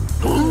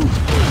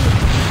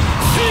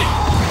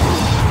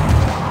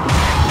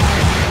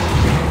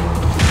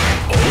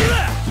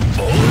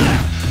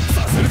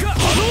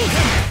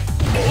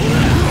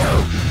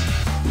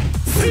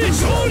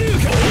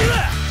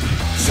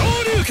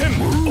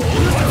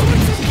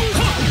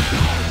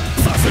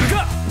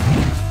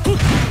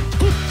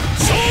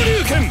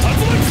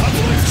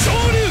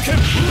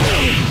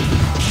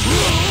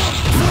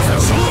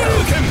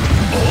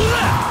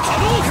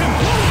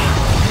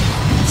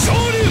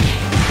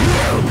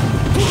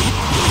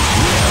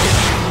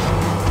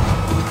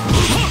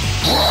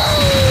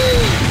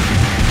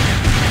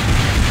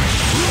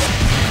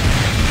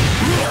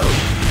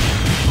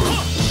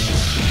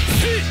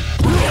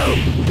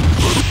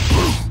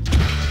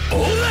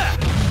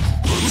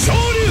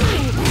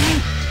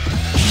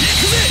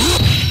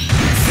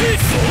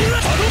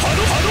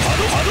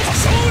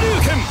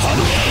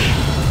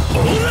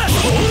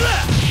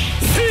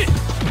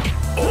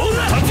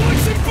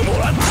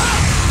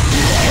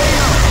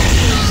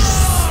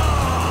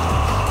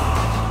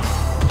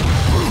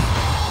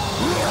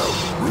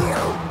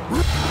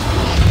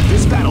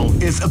 This battle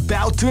is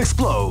about to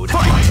explode.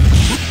 Fight!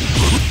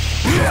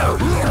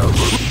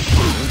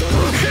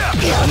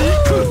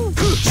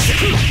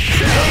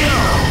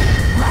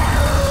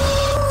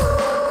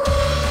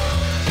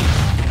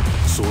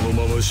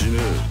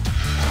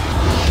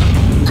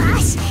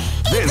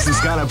 This is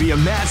gonna be a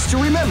match to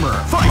remember.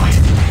 Fight!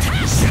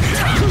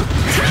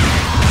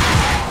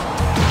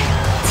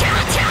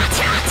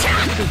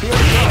 You can feel it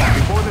now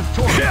before the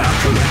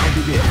tournament round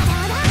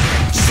begins.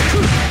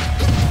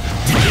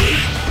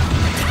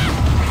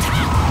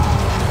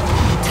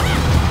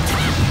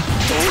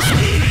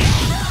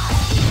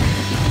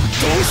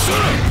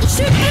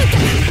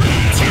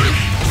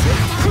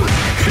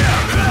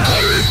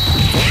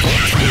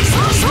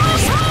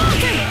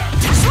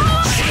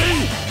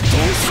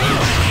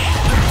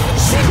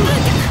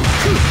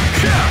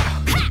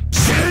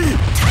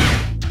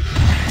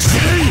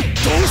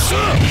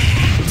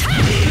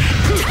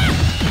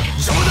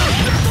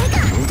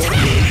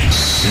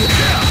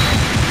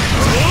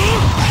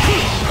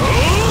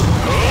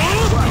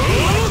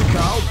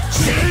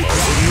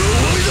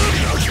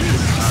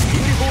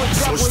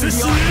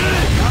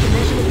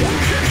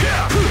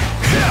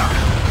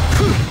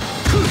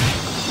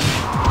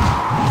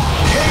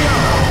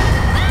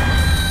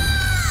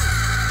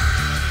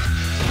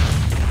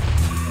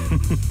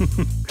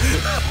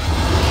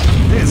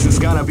 This is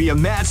gonna be a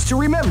match to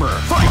remember.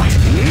 Fight!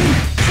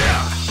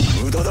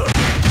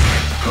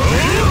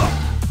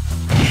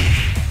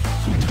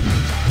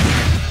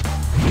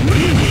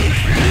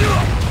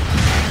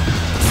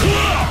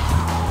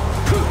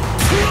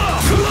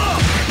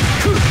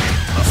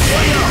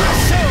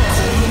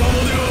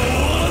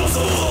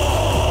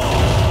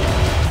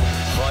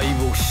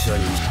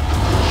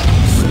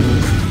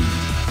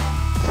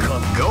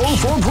 Go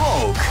for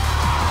broke.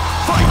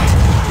 Fight!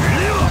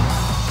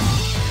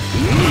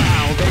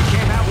 Wow, they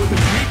came out with a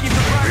sneaky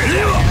surprise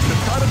at the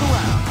start of the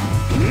round.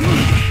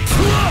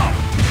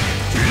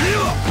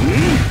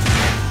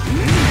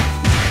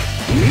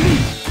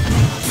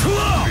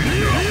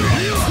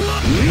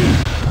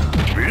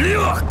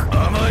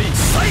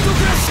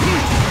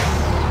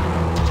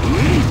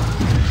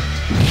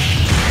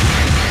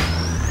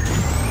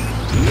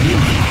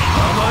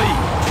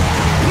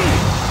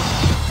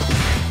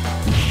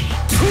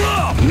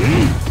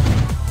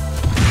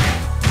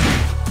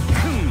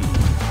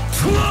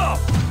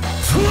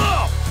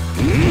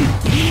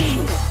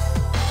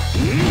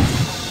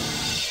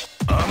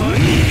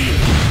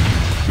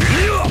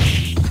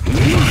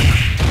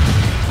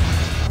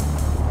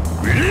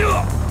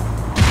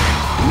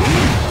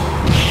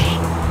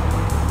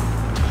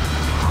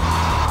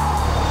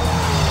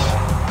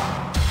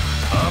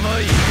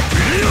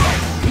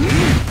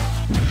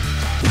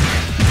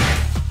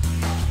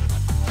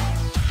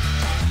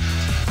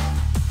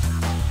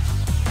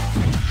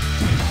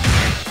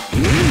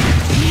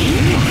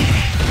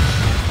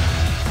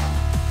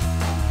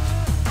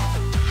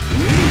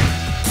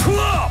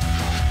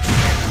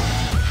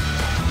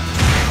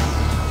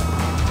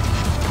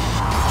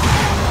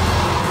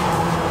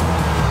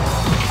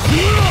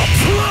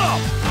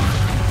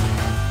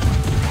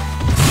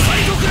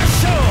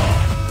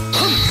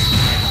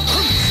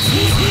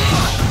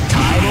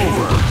 Time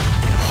over.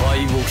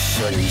 敗北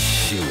者に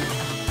死を